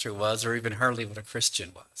pastor was, or even hardly what a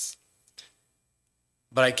Christian was.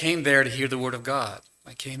 But I came there to hear the word of God.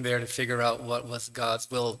 I came there to figure out what was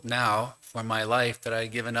God's will now for my life that I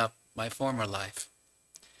had given up my former life.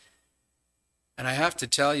 And I have to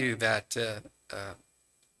tell you that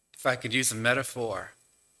if I could use a metaphor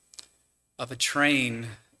of a train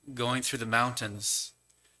going through the mountains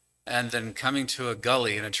and then coming to a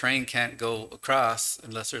gully, and a train can't go across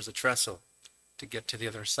unless there's a trestle to get to the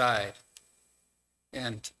other side.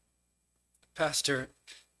 And Pastor,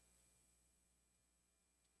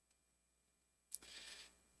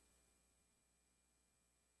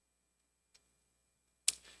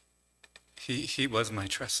 he was my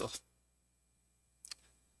trestle.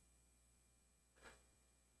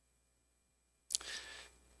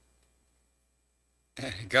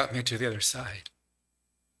 And he got me to the other side.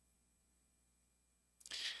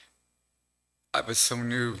 I was so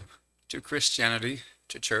new to Christianity,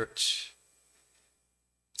 to church.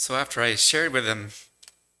 So after I shared with him,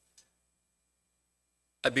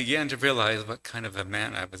 I began to realize what kind of a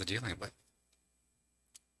man I was dealing with.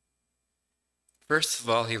 First of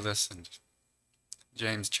all, he listened.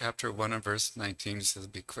 James chapter 1 and verse 19 says,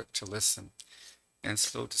 be quick to listen and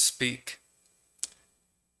slow to speak.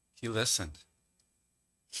 He listened.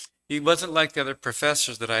 He wasn't like the other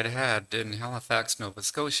professors that I'd had in Halifax, Nova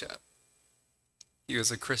Scotia. He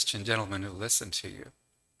was a Christian gentleman who listened to you.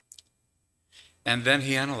 And then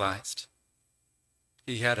he analyzed.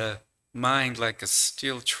 He had a mind like a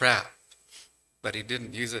steel trap, but he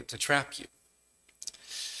didn't use it to trap you.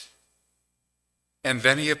 And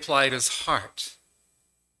then he applied his heart.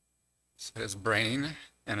 So his brain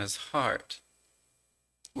and his heart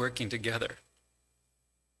working together.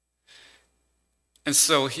 And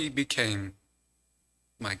so he became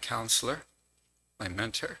my counselor, my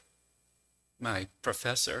mentor, my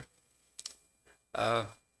professor. And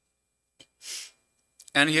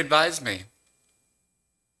he advised me.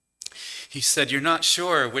 He said, you're not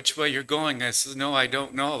sure which way you're going. I said, no, I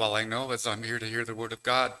don't know. All I know is I'm here to hear the word of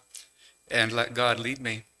God and let God lead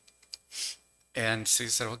me. And so he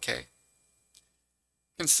said, okay,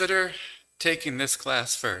 consider taking this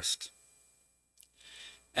class first.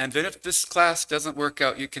 And then if this class doesn't work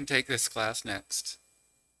out, you can take this class next.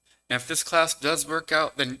 And if this class does work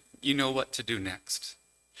out, then you know what to do next.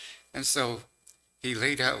 And so he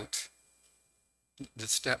laid out the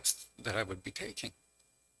steps that I would be taking.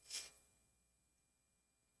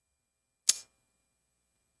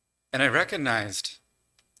 And I recognized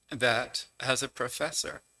that as a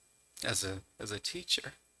professor, as a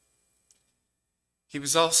teacher, he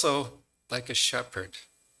was also like a shepherd,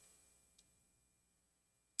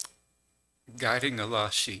 guiding a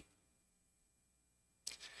lost sheep.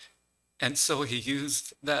 And so he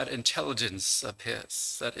used that intelligence of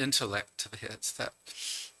his, that intellect of his, that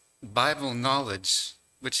Bible knowledge,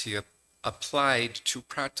 which he applied to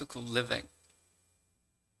practical living,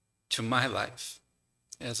 to my life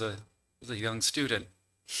as a young student.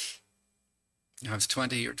 I was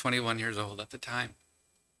 20 or 21 years old at the time.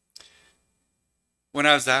 When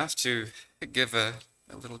I was asked to give a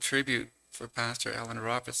little tribute for Pastor Allan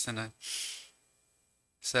Robertson, I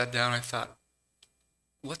sat down, I thought,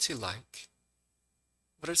 what's he like?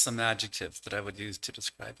 What are some adjectives that I would use to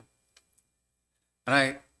describe him?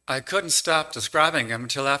 And I couldn't stop describing him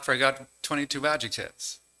until after I got 22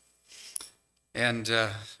 adjectives. And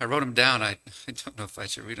I wrote them down. I don't know if I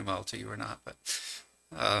should read them all to you or not, but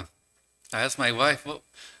I asked my wife, well,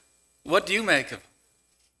 what do you make of him?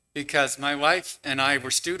 Because my wife and I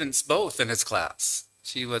were students both in his class.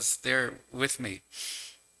 She was there with me,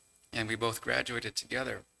 and we both graduated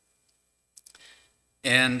together.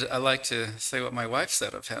 And I like to say what my wife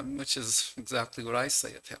said of him, which is exactly what I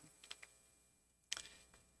say of him.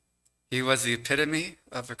 He was the epitome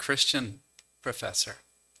of a Christian professor.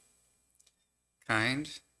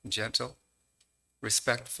 Kind, gentle,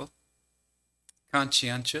 respectful,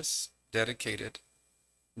 conscientious, dedicated,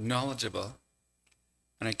 knowledgeable,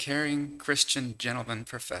 and a caring Christian gentleman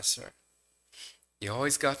professor. You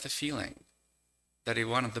always got the feeling that he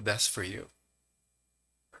wanted the best for you.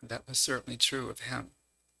 That was certainly true of him.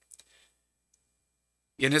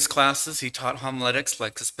 In his classes, he taught homiletics,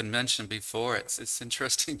 like has been mentioned before. It's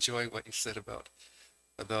interesting, Joy, what you said about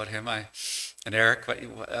him. And Eric,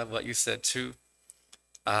 what you said too.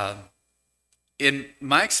 In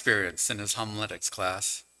my experience in his homiletics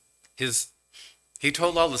class, he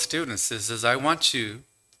told all the students, he says, I want you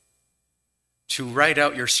to write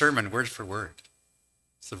out your sermon word for word.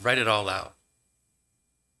 So write it all out.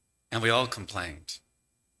 And we all complained.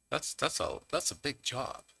 That's a big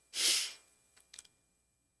job.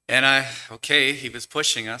 And he was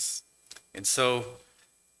pushing us. And so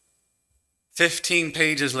 15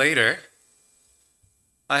 pages later,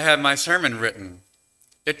 I had my sermon written.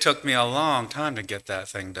 It took me a long time to get that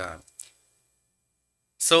thing done.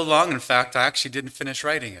 So long, in fact, I actually didn't finish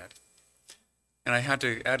writing it. And I had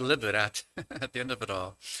to ad-lib it at the end of it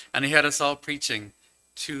all. And he had us all preaching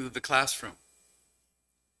to the classroom.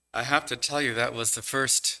 I have to tell you, that was the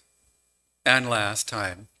first and last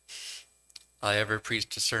time I ever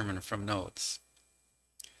preached a sermon from notes.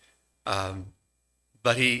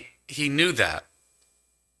 But he knew that.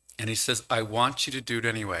 And he says, I want you to do it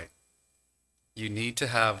anyway. You need to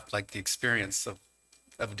have like the experience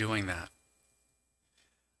of doing that.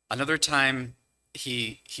 Another time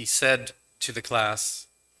he said to the class,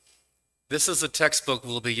 this is a textbook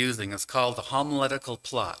we'll be using. It's called The Homiletical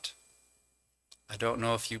Plot. I don't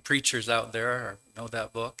know if you preachers out there know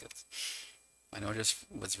that book. I know it just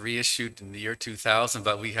was reissued in the year 2000,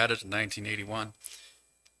 but we had it in 1981.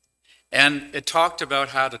 And it talked about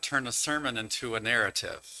how to turn a sermon into a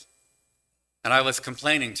narrative. And I was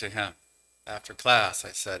complaining to him after class.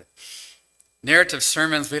 I said, narrative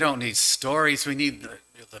sermons, we don't need stories. We need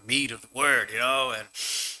the meat of the word,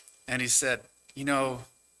 And he said,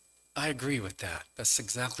 I agree with that. That's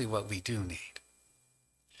exactly what we do need.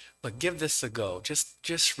 But give this a go.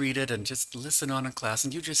 Just read it and just listen on in class,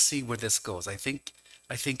 and you just see where this goes. I think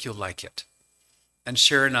you'll like it. And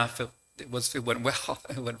sure enough, it went well.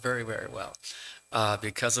 It went very, very well,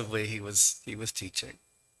 because of the way he was teaching.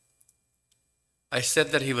 I said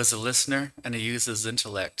that he was a listener, and he used his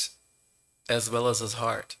intellect as well as his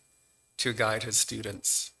heart to guide his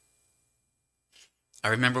students. I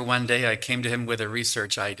remember one day I came to him with a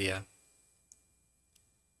research idea,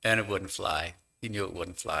 and it wouldn't fly. He knew it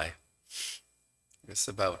wouldn't fly. It was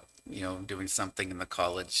about, doing something in the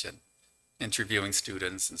college and interviewing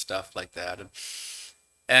students and stuff like that.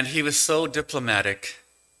 And he was so diplomatic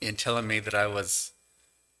in telling me that I was,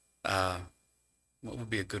 what would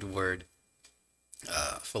be a good word?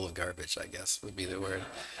 Full of garbage, I guess, would be the word.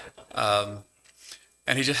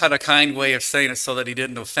 And he just had a kind way of saying it so that he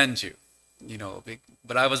didn't offend you,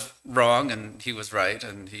 But I was wrong and he was right,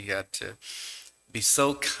 and he had to be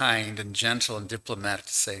so kind and gentle and diplomatic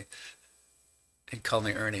to say, he'd call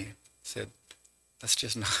me Ernie. He said,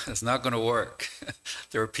 it's not going to work.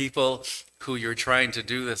 There are people who you're trying to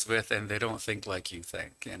do this with, and they don't think like you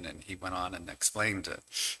think. And then he went on and explained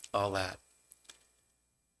all that.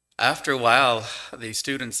 After a while, the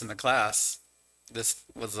students in the class, this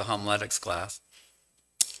was the homiletics class,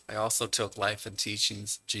 I also took Life and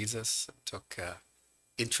Teachings of Jesus, took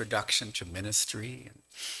Introduction to Ministry,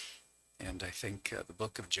 and I think the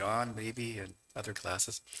Book of John, maybe, and other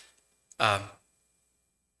classes. The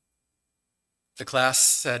class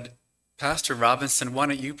said, Pastor Robinson, why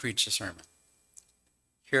don't you preach a sermon?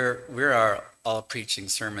 Here, we are all preaching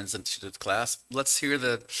sermons into the class. Let's hear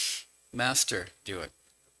the master do it.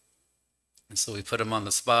 And so we put him on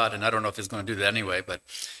the spot, and I don't know if he's going to do that anyway, but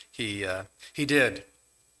he did.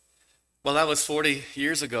 Well, that was 40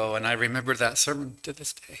 years ago, and I remember that sermon to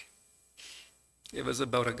this day. It was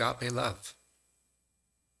about agape love.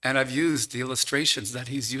 And I've used the illustrations that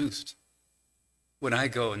he's used when I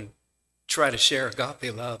go and try to share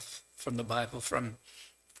agape love from the Bible, from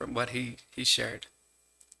what he shared.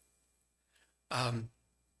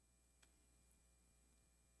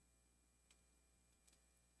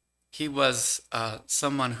 He was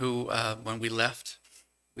someone who, when we left,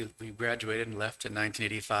 we graduated and left in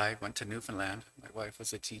 1985, went to Newfoundland. My wife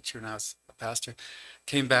was a teacher and I was a pastor.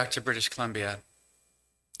 Came back to British Columbia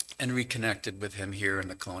and reconnected with him here in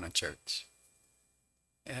the Kelowna church.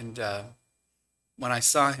 And when I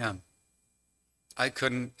saw him, I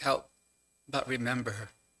couldn't help but remember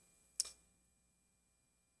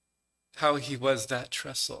how he was that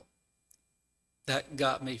trestle that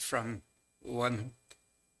got me from one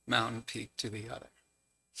mountain peak to the other.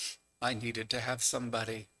 I needed to have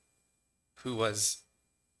somebody who was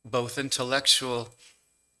both intellectual,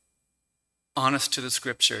 honest to the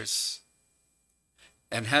scriptures,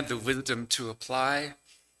 and had the wisdom to apply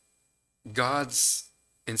God's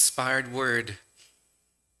inspired word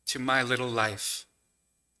to my little life.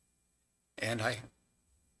 And I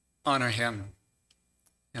honor him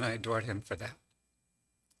and I adored him for that.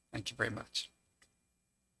 Thank you very much.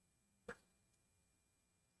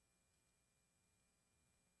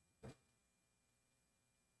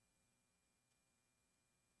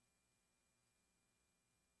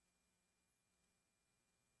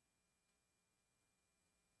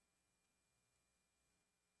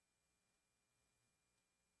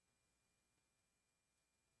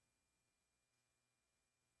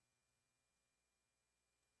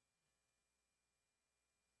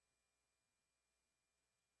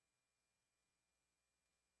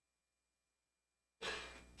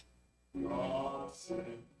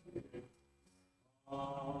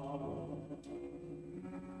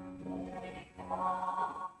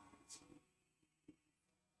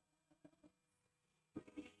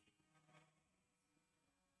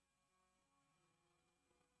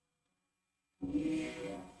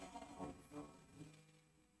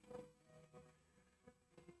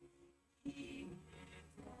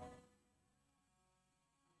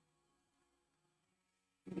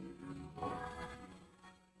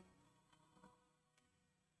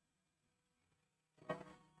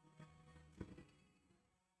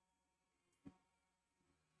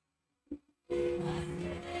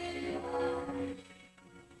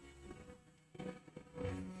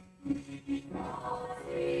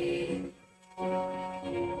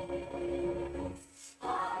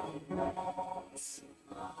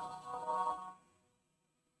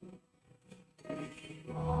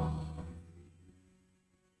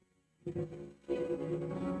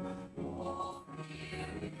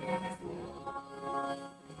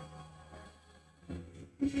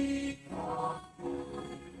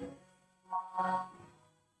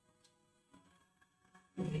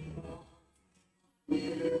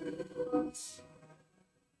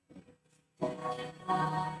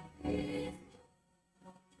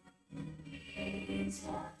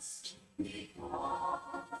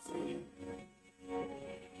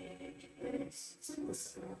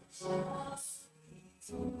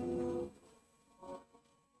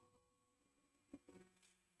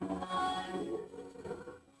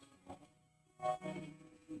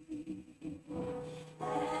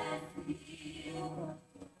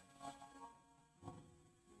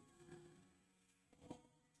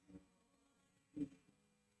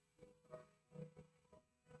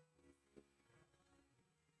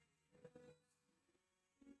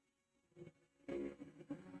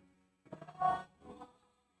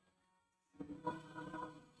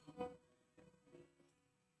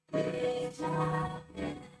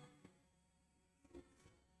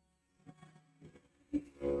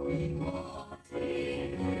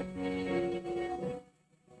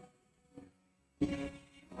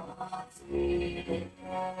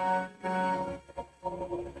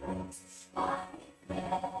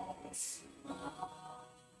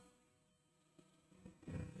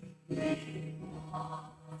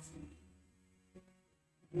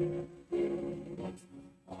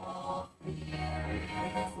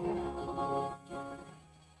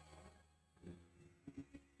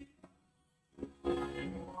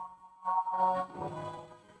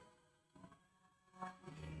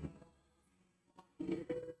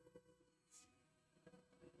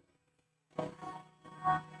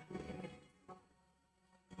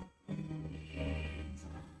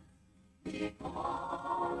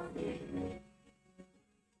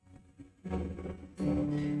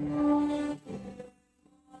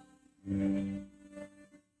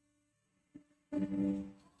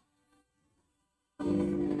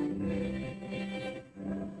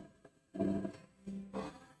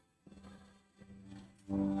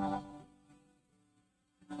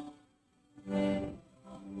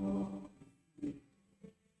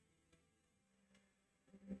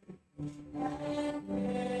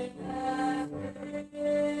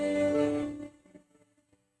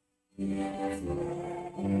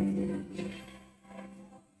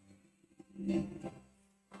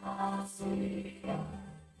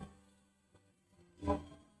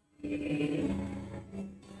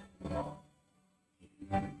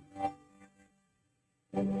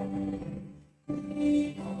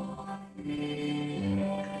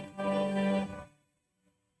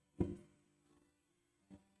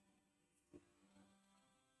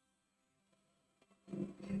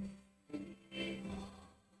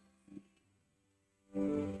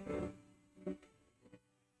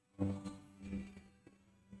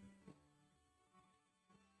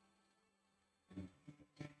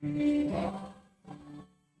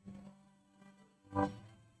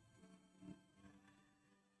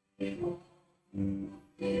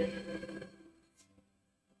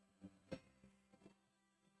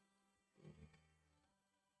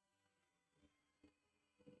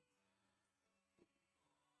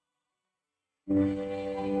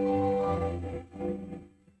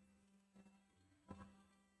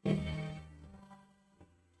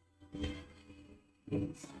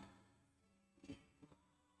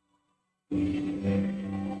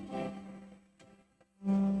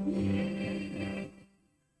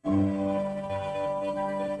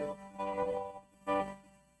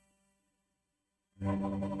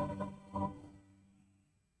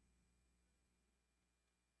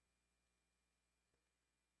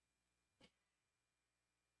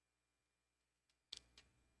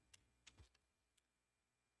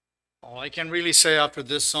 All I can really say after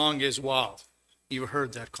this song is, wow, you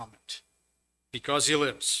heard that comment. Because he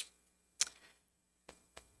lives.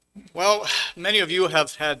 Well, many of you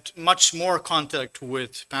have had much more contact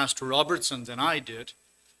with Pastor Robertson than I did.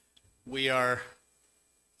 We are,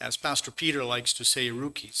 as Pastor Peter likes to say,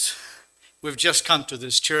 rookies. We've just come to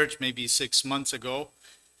this church maybe 6 months ago,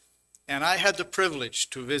 and I had the privilege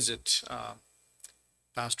to visit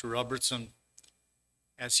Pastor Robertson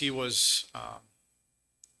as he was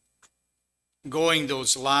going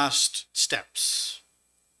those last steps.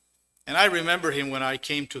 And I remember him when I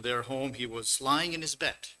came to their home, he was lying in his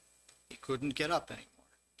bed. He couldn't get up anymore.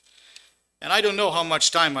 And I don't know how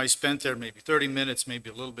much time I spent there, maybe 30 minutes, maybe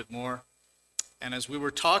a little bit more. And as we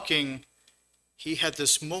were talking, he had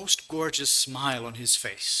this most gorgeous smile on his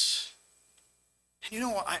face. And you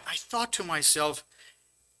know, I thought to myself,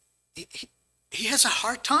 he has a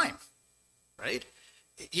hard time, right?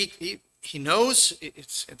 He knows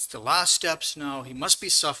it's the last steps now. He must be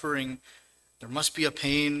suffering. There must be a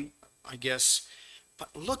pain, I guess.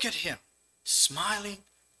 But look at him, smiling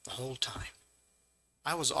the whole time.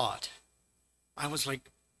 I was awed. I was like,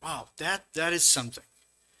 wow, that is something.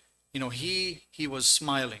 You know, he was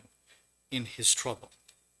smiling in his trouble.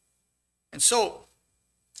 And so,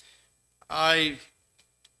 I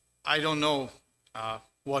don't know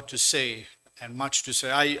what to say and much to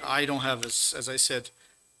say. I don't have, as I said,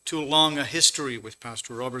 too long a history with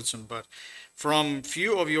Pastor Robertson, but from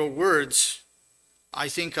few of your words, I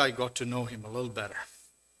think I got to know him a little better.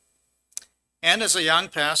 And as a young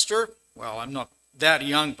pastor, well, I'm not that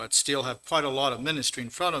young, but still have quite a lot of ministry in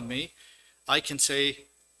front of me, I can say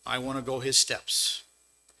I want to go his steps.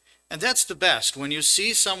 And that's the best, when you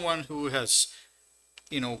see someone who has,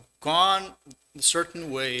 gone a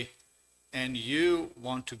certain way and you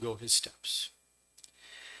want to go his steps.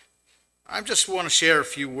 I just want to share a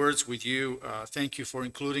few words with you. Thank you for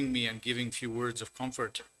including me and giving a few words of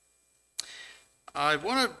comfort. I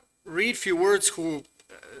want to read a few words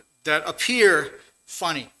that appear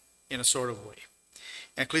funny in a sort of way.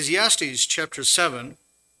 Ecclesiastes chapter 7,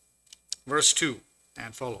 verse 2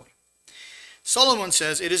 and following. Solomon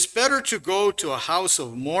says, "It is better to go to a house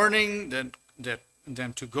of mourning than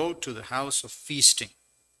to go to the house of feasting.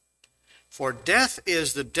 For death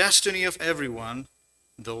is the destiny of everyone.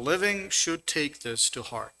 The living should take this to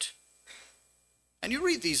heart." And you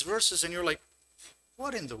read these verses and you're like,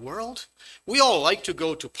 what in the world? We all like to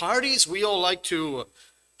go to parties. We all like to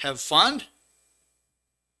have fun.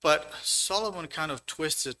 But Solomon kind of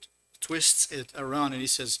twists it around, and he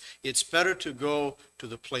says, it's better to go to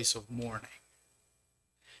the place of mourning.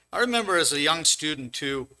 I remember as a young student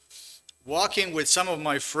too, walking with some of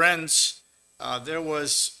my friends. There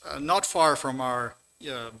was not far from our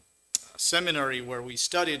seminary where we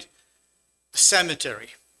studied, a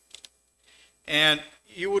cemetery. And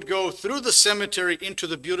you would go through the cemetery into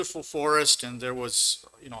the beautiful forest, and there was,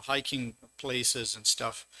 hiking places and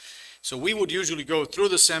stuff. So we would usually go through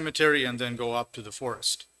the cemetery and then go up to the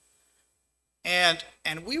forest. And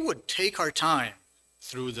we would take our time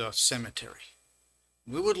through the cemetery.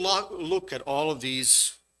 We would look at all of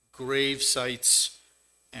these grave sites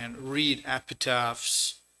and read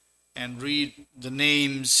epitaphs and read the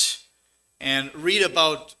names and read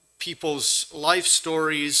about people's life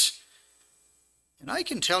stories. And I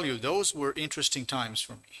can tell you, those were interesting times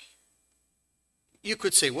for me. You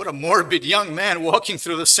could say, what a morbid young man walking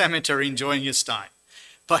through the cemetery enjoying his time.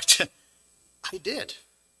 But I did.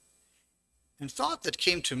 And thought that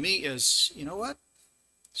came to me is, you know what?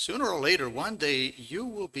 Sooner or later, one day, you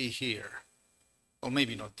will be here. Or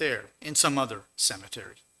maybe not there, in some other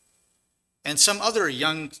cemetery. And some other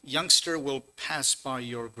youngster will pass by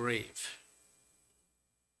your grave.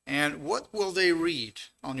 And what will they read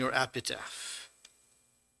on your epitaph?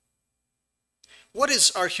 What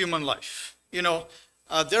is our human life?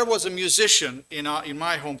 There was a musician in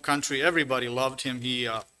my home country. Everybody loved him. He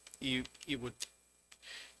would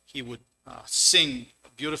sing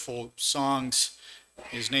beautiful songs.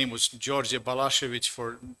 His name was George Balashevich,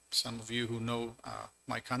 for some of you who know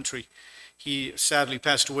my country. He sadly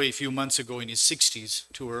passed away a few months ago in his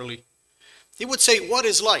 60s, too early. He would say, what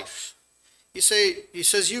is life? He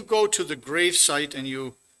says you go to the grave site and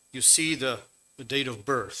you see the date of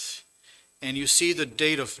birth, and you see the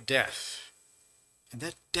date of death. And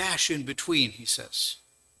that dash in between, he says,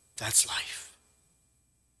 that's life.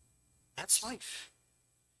 That's life.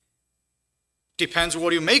 Depends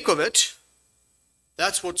what you make of it.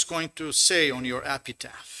 That's what's going to say on your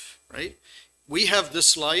epitaph, right? We have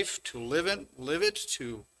this life to live it,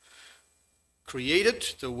 to create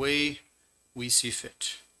it the way we see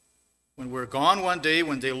fit. When we're gone one day,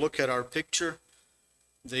 when they look at our picture,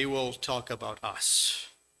 they will talk about us.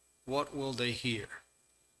 What will they hear?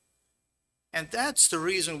 And that's the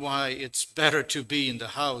reason why it's better to be in the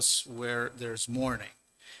house where there's mourning,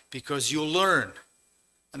 because you learn.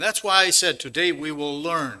 And that's why I said today we will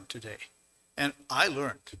learn today. And I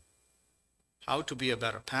learned how to be a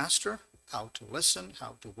better pastor, how to listen,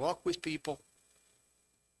 how to walk with people.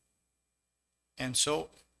 And so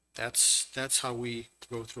that's how we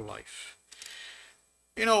go through life.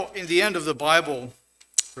 You know, in the end of the Bible,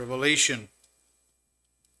 Revelation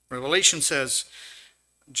says,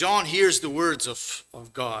 John hears the words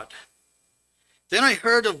of God. Then I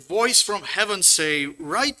heard a voice from heaven say,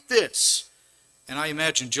 write this. And I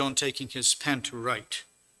imagine John taking his pen to write.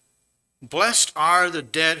 Blessed are the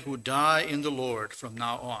dead who die in the Lord from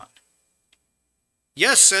now on.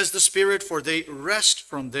 Yes, says the Spirit, for they rest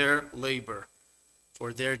from their labor,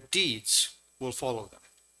 for their deeds will follow them.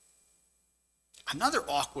 Another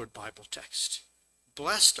awkward Bible text.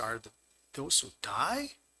 Blessed are those who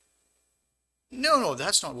die? No,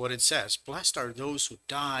 that's not what it says. Blessed are those who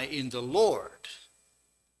die in the Lord.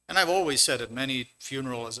 And I've always said at many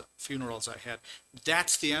funerals I had,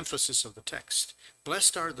 that's the emphasis of the text.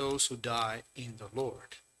 Blessed are those who die in the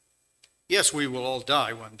Lord. Yes, we will all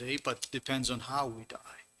die one day, but it depends on how we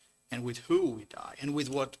die, and with who we die, and with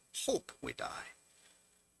what hope we die.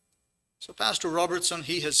 So Pastor Robertson,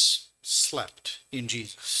 he has slept in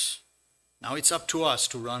Jesus. Now it's up to us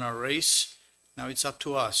to run our race. Now it's up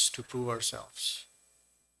to us to prove ourselves.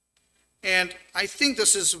 And I think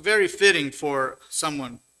this is very fitting for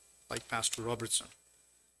someone like Pastor Robertson.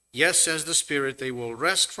 Yes, says the Spirit, they will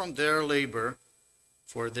rest from their labor,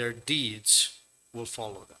 for their deeds will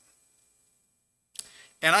follow them.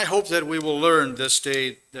 And I hope that we will learn this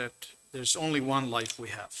day that there's only one life we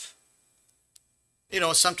have. You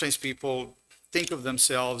know, sometimes people think of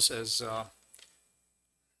themselves as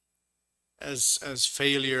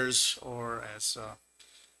failures, or as,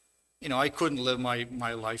 I couldn't live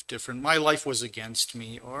my life different. My life was against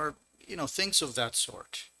me, or, things of that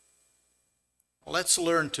sort. Let's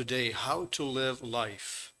learn today how to live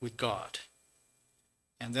life with God.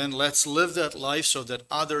 And then let's live that life so that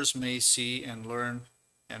others may see and learn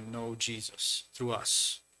and know Jesus through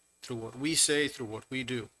us, through what we say, through what we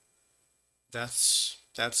do. That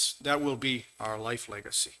will be our life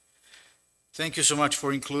legacy. Thank you so much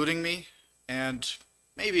for including me. And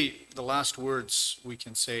maybe the last words we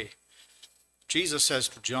can say. Jesus says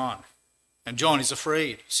to John, and John is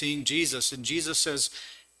afraid, seeing Jesus, and Jesus says,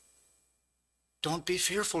 don't be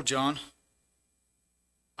fearful, John.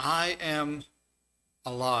 I am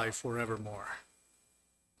alive forevermore.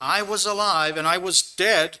 I was alive and I was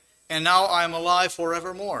dead, and now I am alive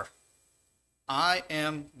forevermore. I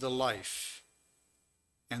am the life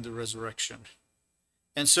and the resurrection.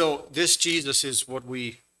 And so this Jesus is what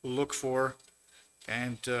we look for.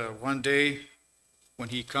 And one day when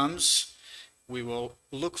he comes, we will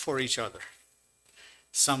look for each other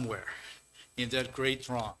somewhere in that great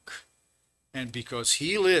throng. And because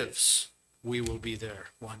he lives, we will be there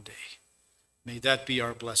one day. May that be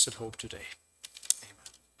our blessed hope today. Amen.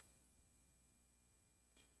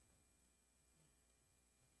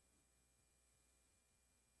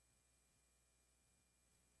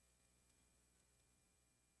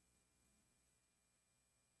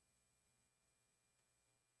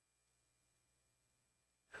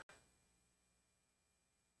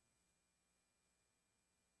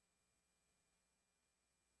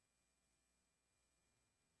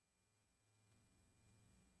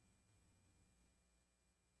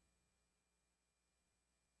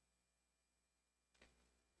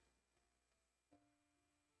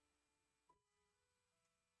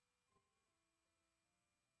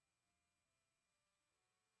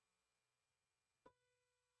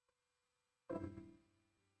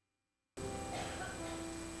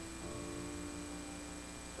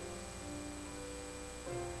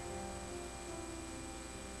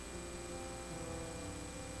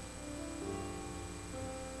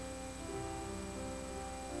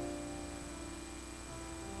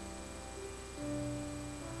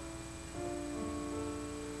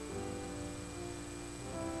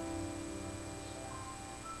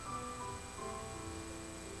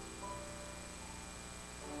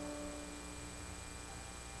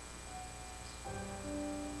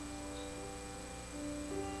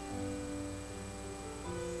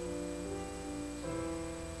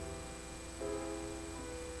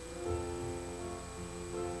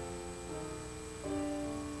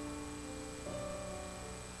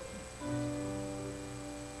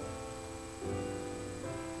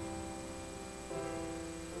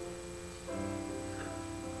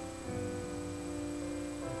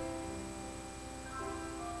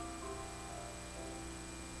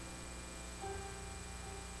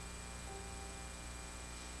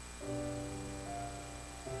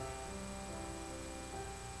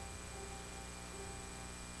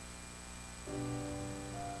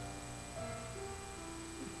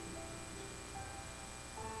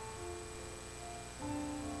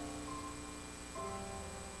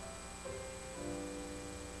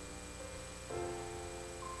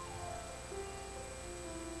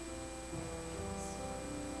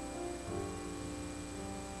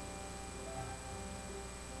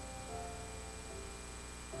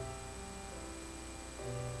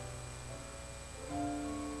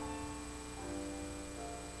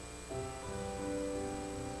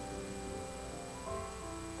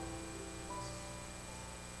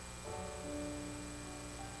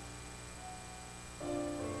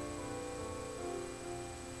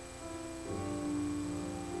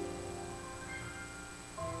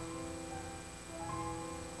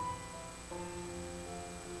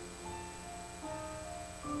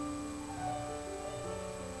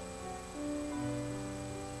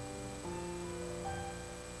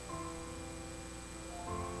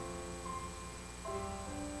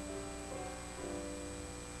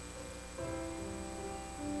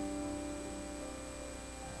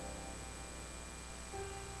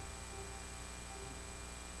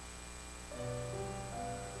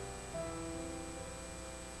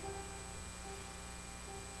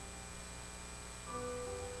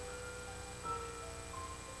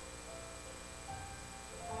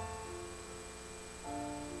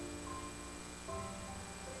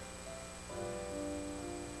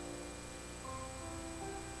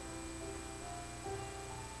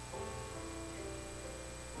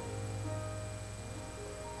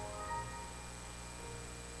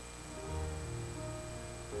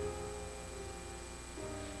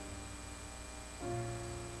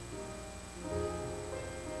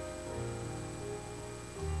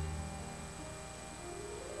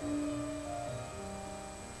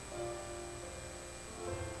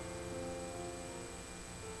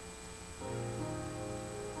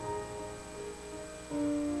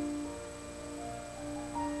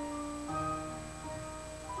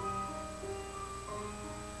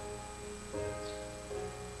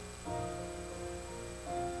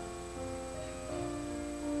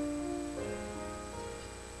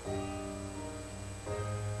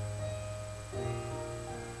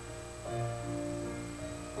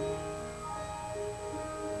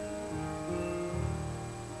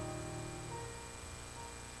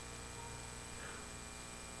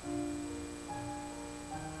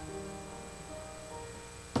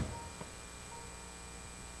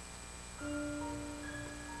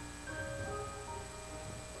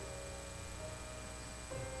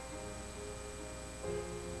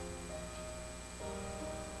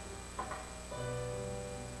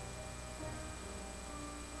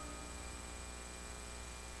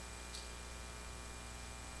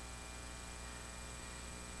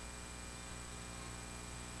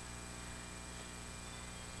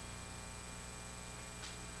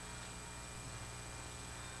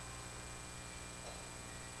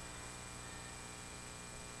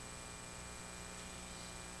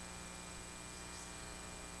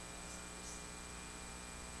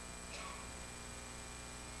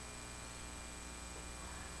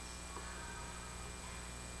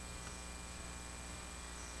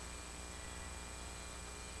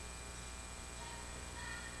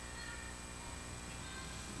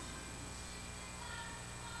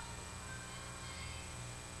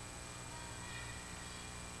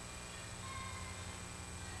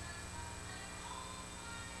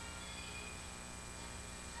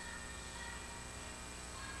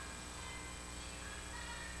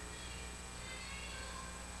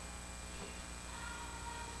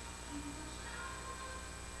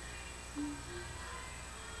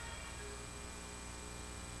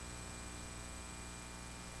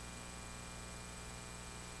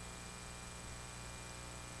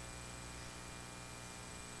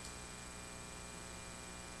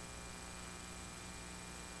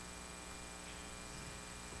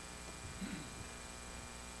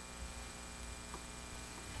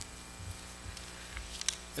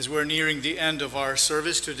 As we're nearing the end of our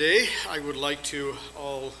service today, I would like to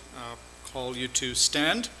call you to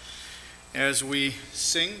stand as we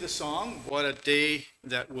sing the song, "What a Day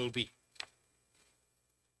That Will Be."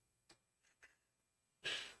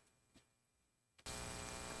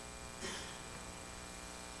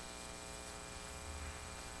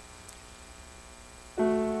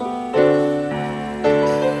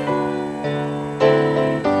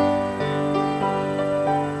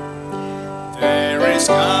 There is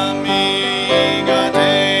coming a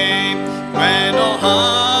day when no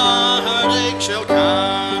heartache shall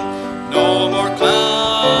come, no more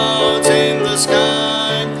clouds in the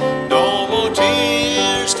sky, no more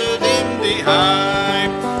tears to dim the eye,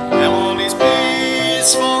 only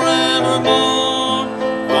peace forevermore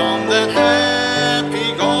on that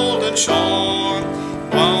happy golden shore.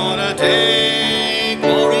 What a day,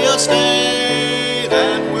 glorious day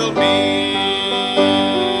that will be.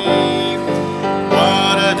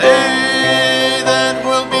 What a day that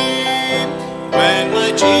will be when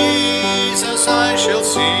my Jesus I shall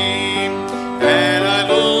see, and I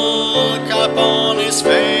look upon his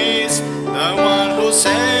face, the one who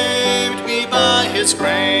saved me by his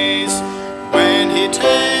grace, when he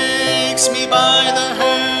takes me by the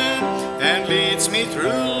hand and leads me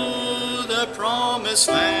through the promised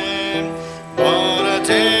land. What a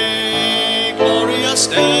day, glorious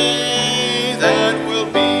day that will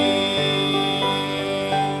be.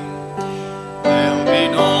 There'll be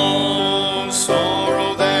no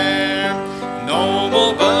sorrow there, no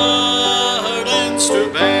more burdens to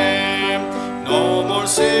bear, no more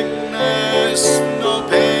sickness, no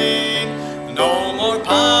pain, no more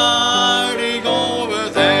parting over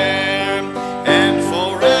there, and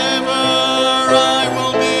forever I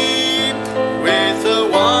will be with the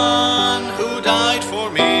one who died for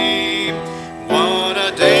me. What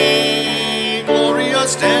a day,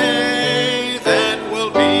 glorious day that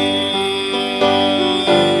will be.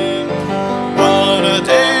 What a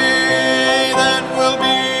day that will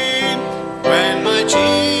be when my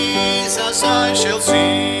Jesus I shall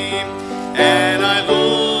see, and I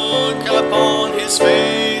look upon his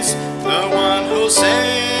face, the one who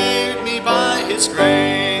saved me by his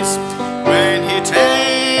grace, when he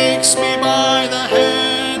takes me by the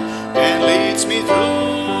hand and leads me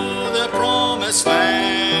through the promised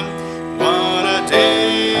land. What a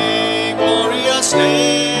day, glorious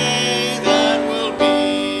day that will be.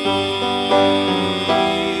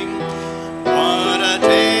 What a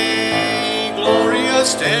day,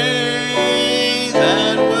 glorious day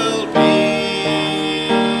that will be.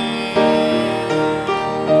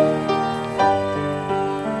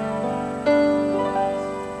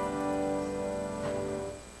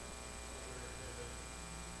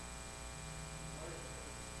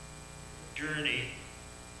 Journey,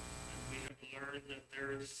 and we have learned that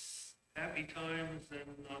there's happy times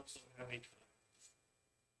and not so happy times.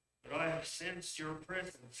 But I have sensed your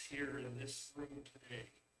presence here in this room today,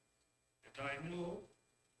 and I know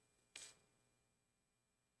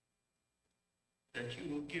that you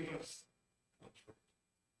will give us comfort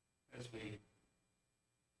as we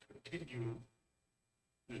continue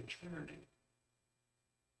the journey.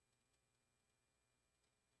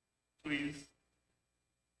 Please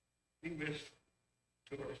be with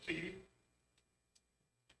Dorothy,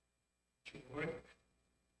 Joy,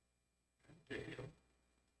 and Dale,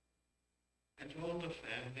 and all the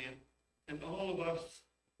family, and all of us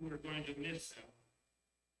who are going to miss them.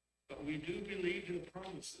 But we do believe in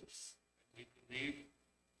promises, and we believe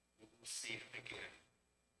we will see him again.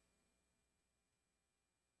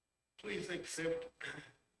 Please accept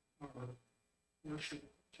our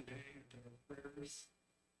worship today and our prayers.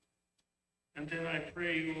 And then I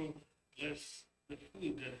pray you will bless the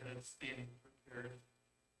food that has been prepared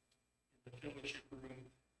in the fellowship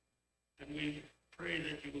room. And we pray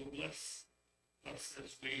that you will bless us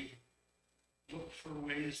as we look for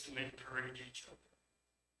ways to encourage each other.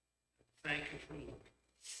 Thank you for loving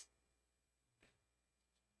us.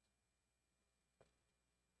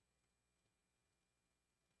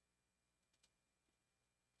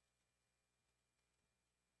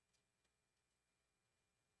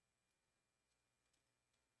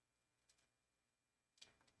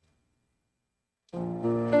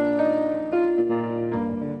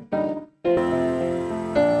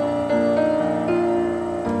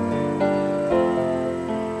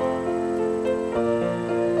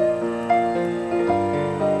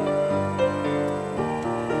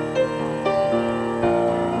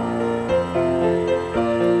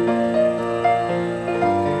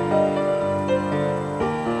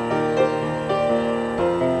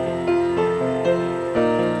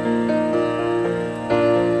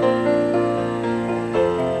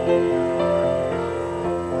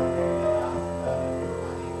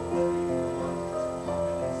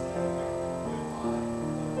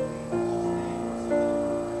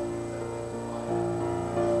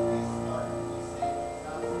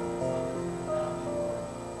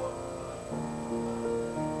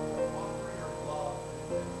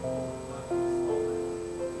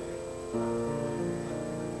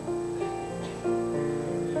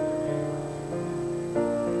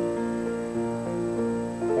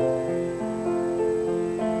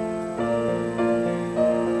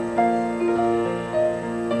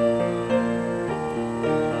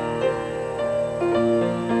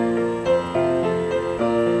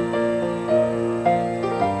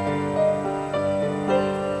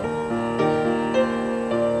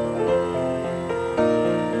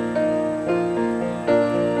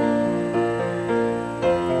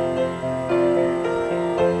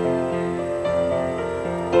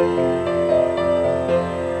 Amen.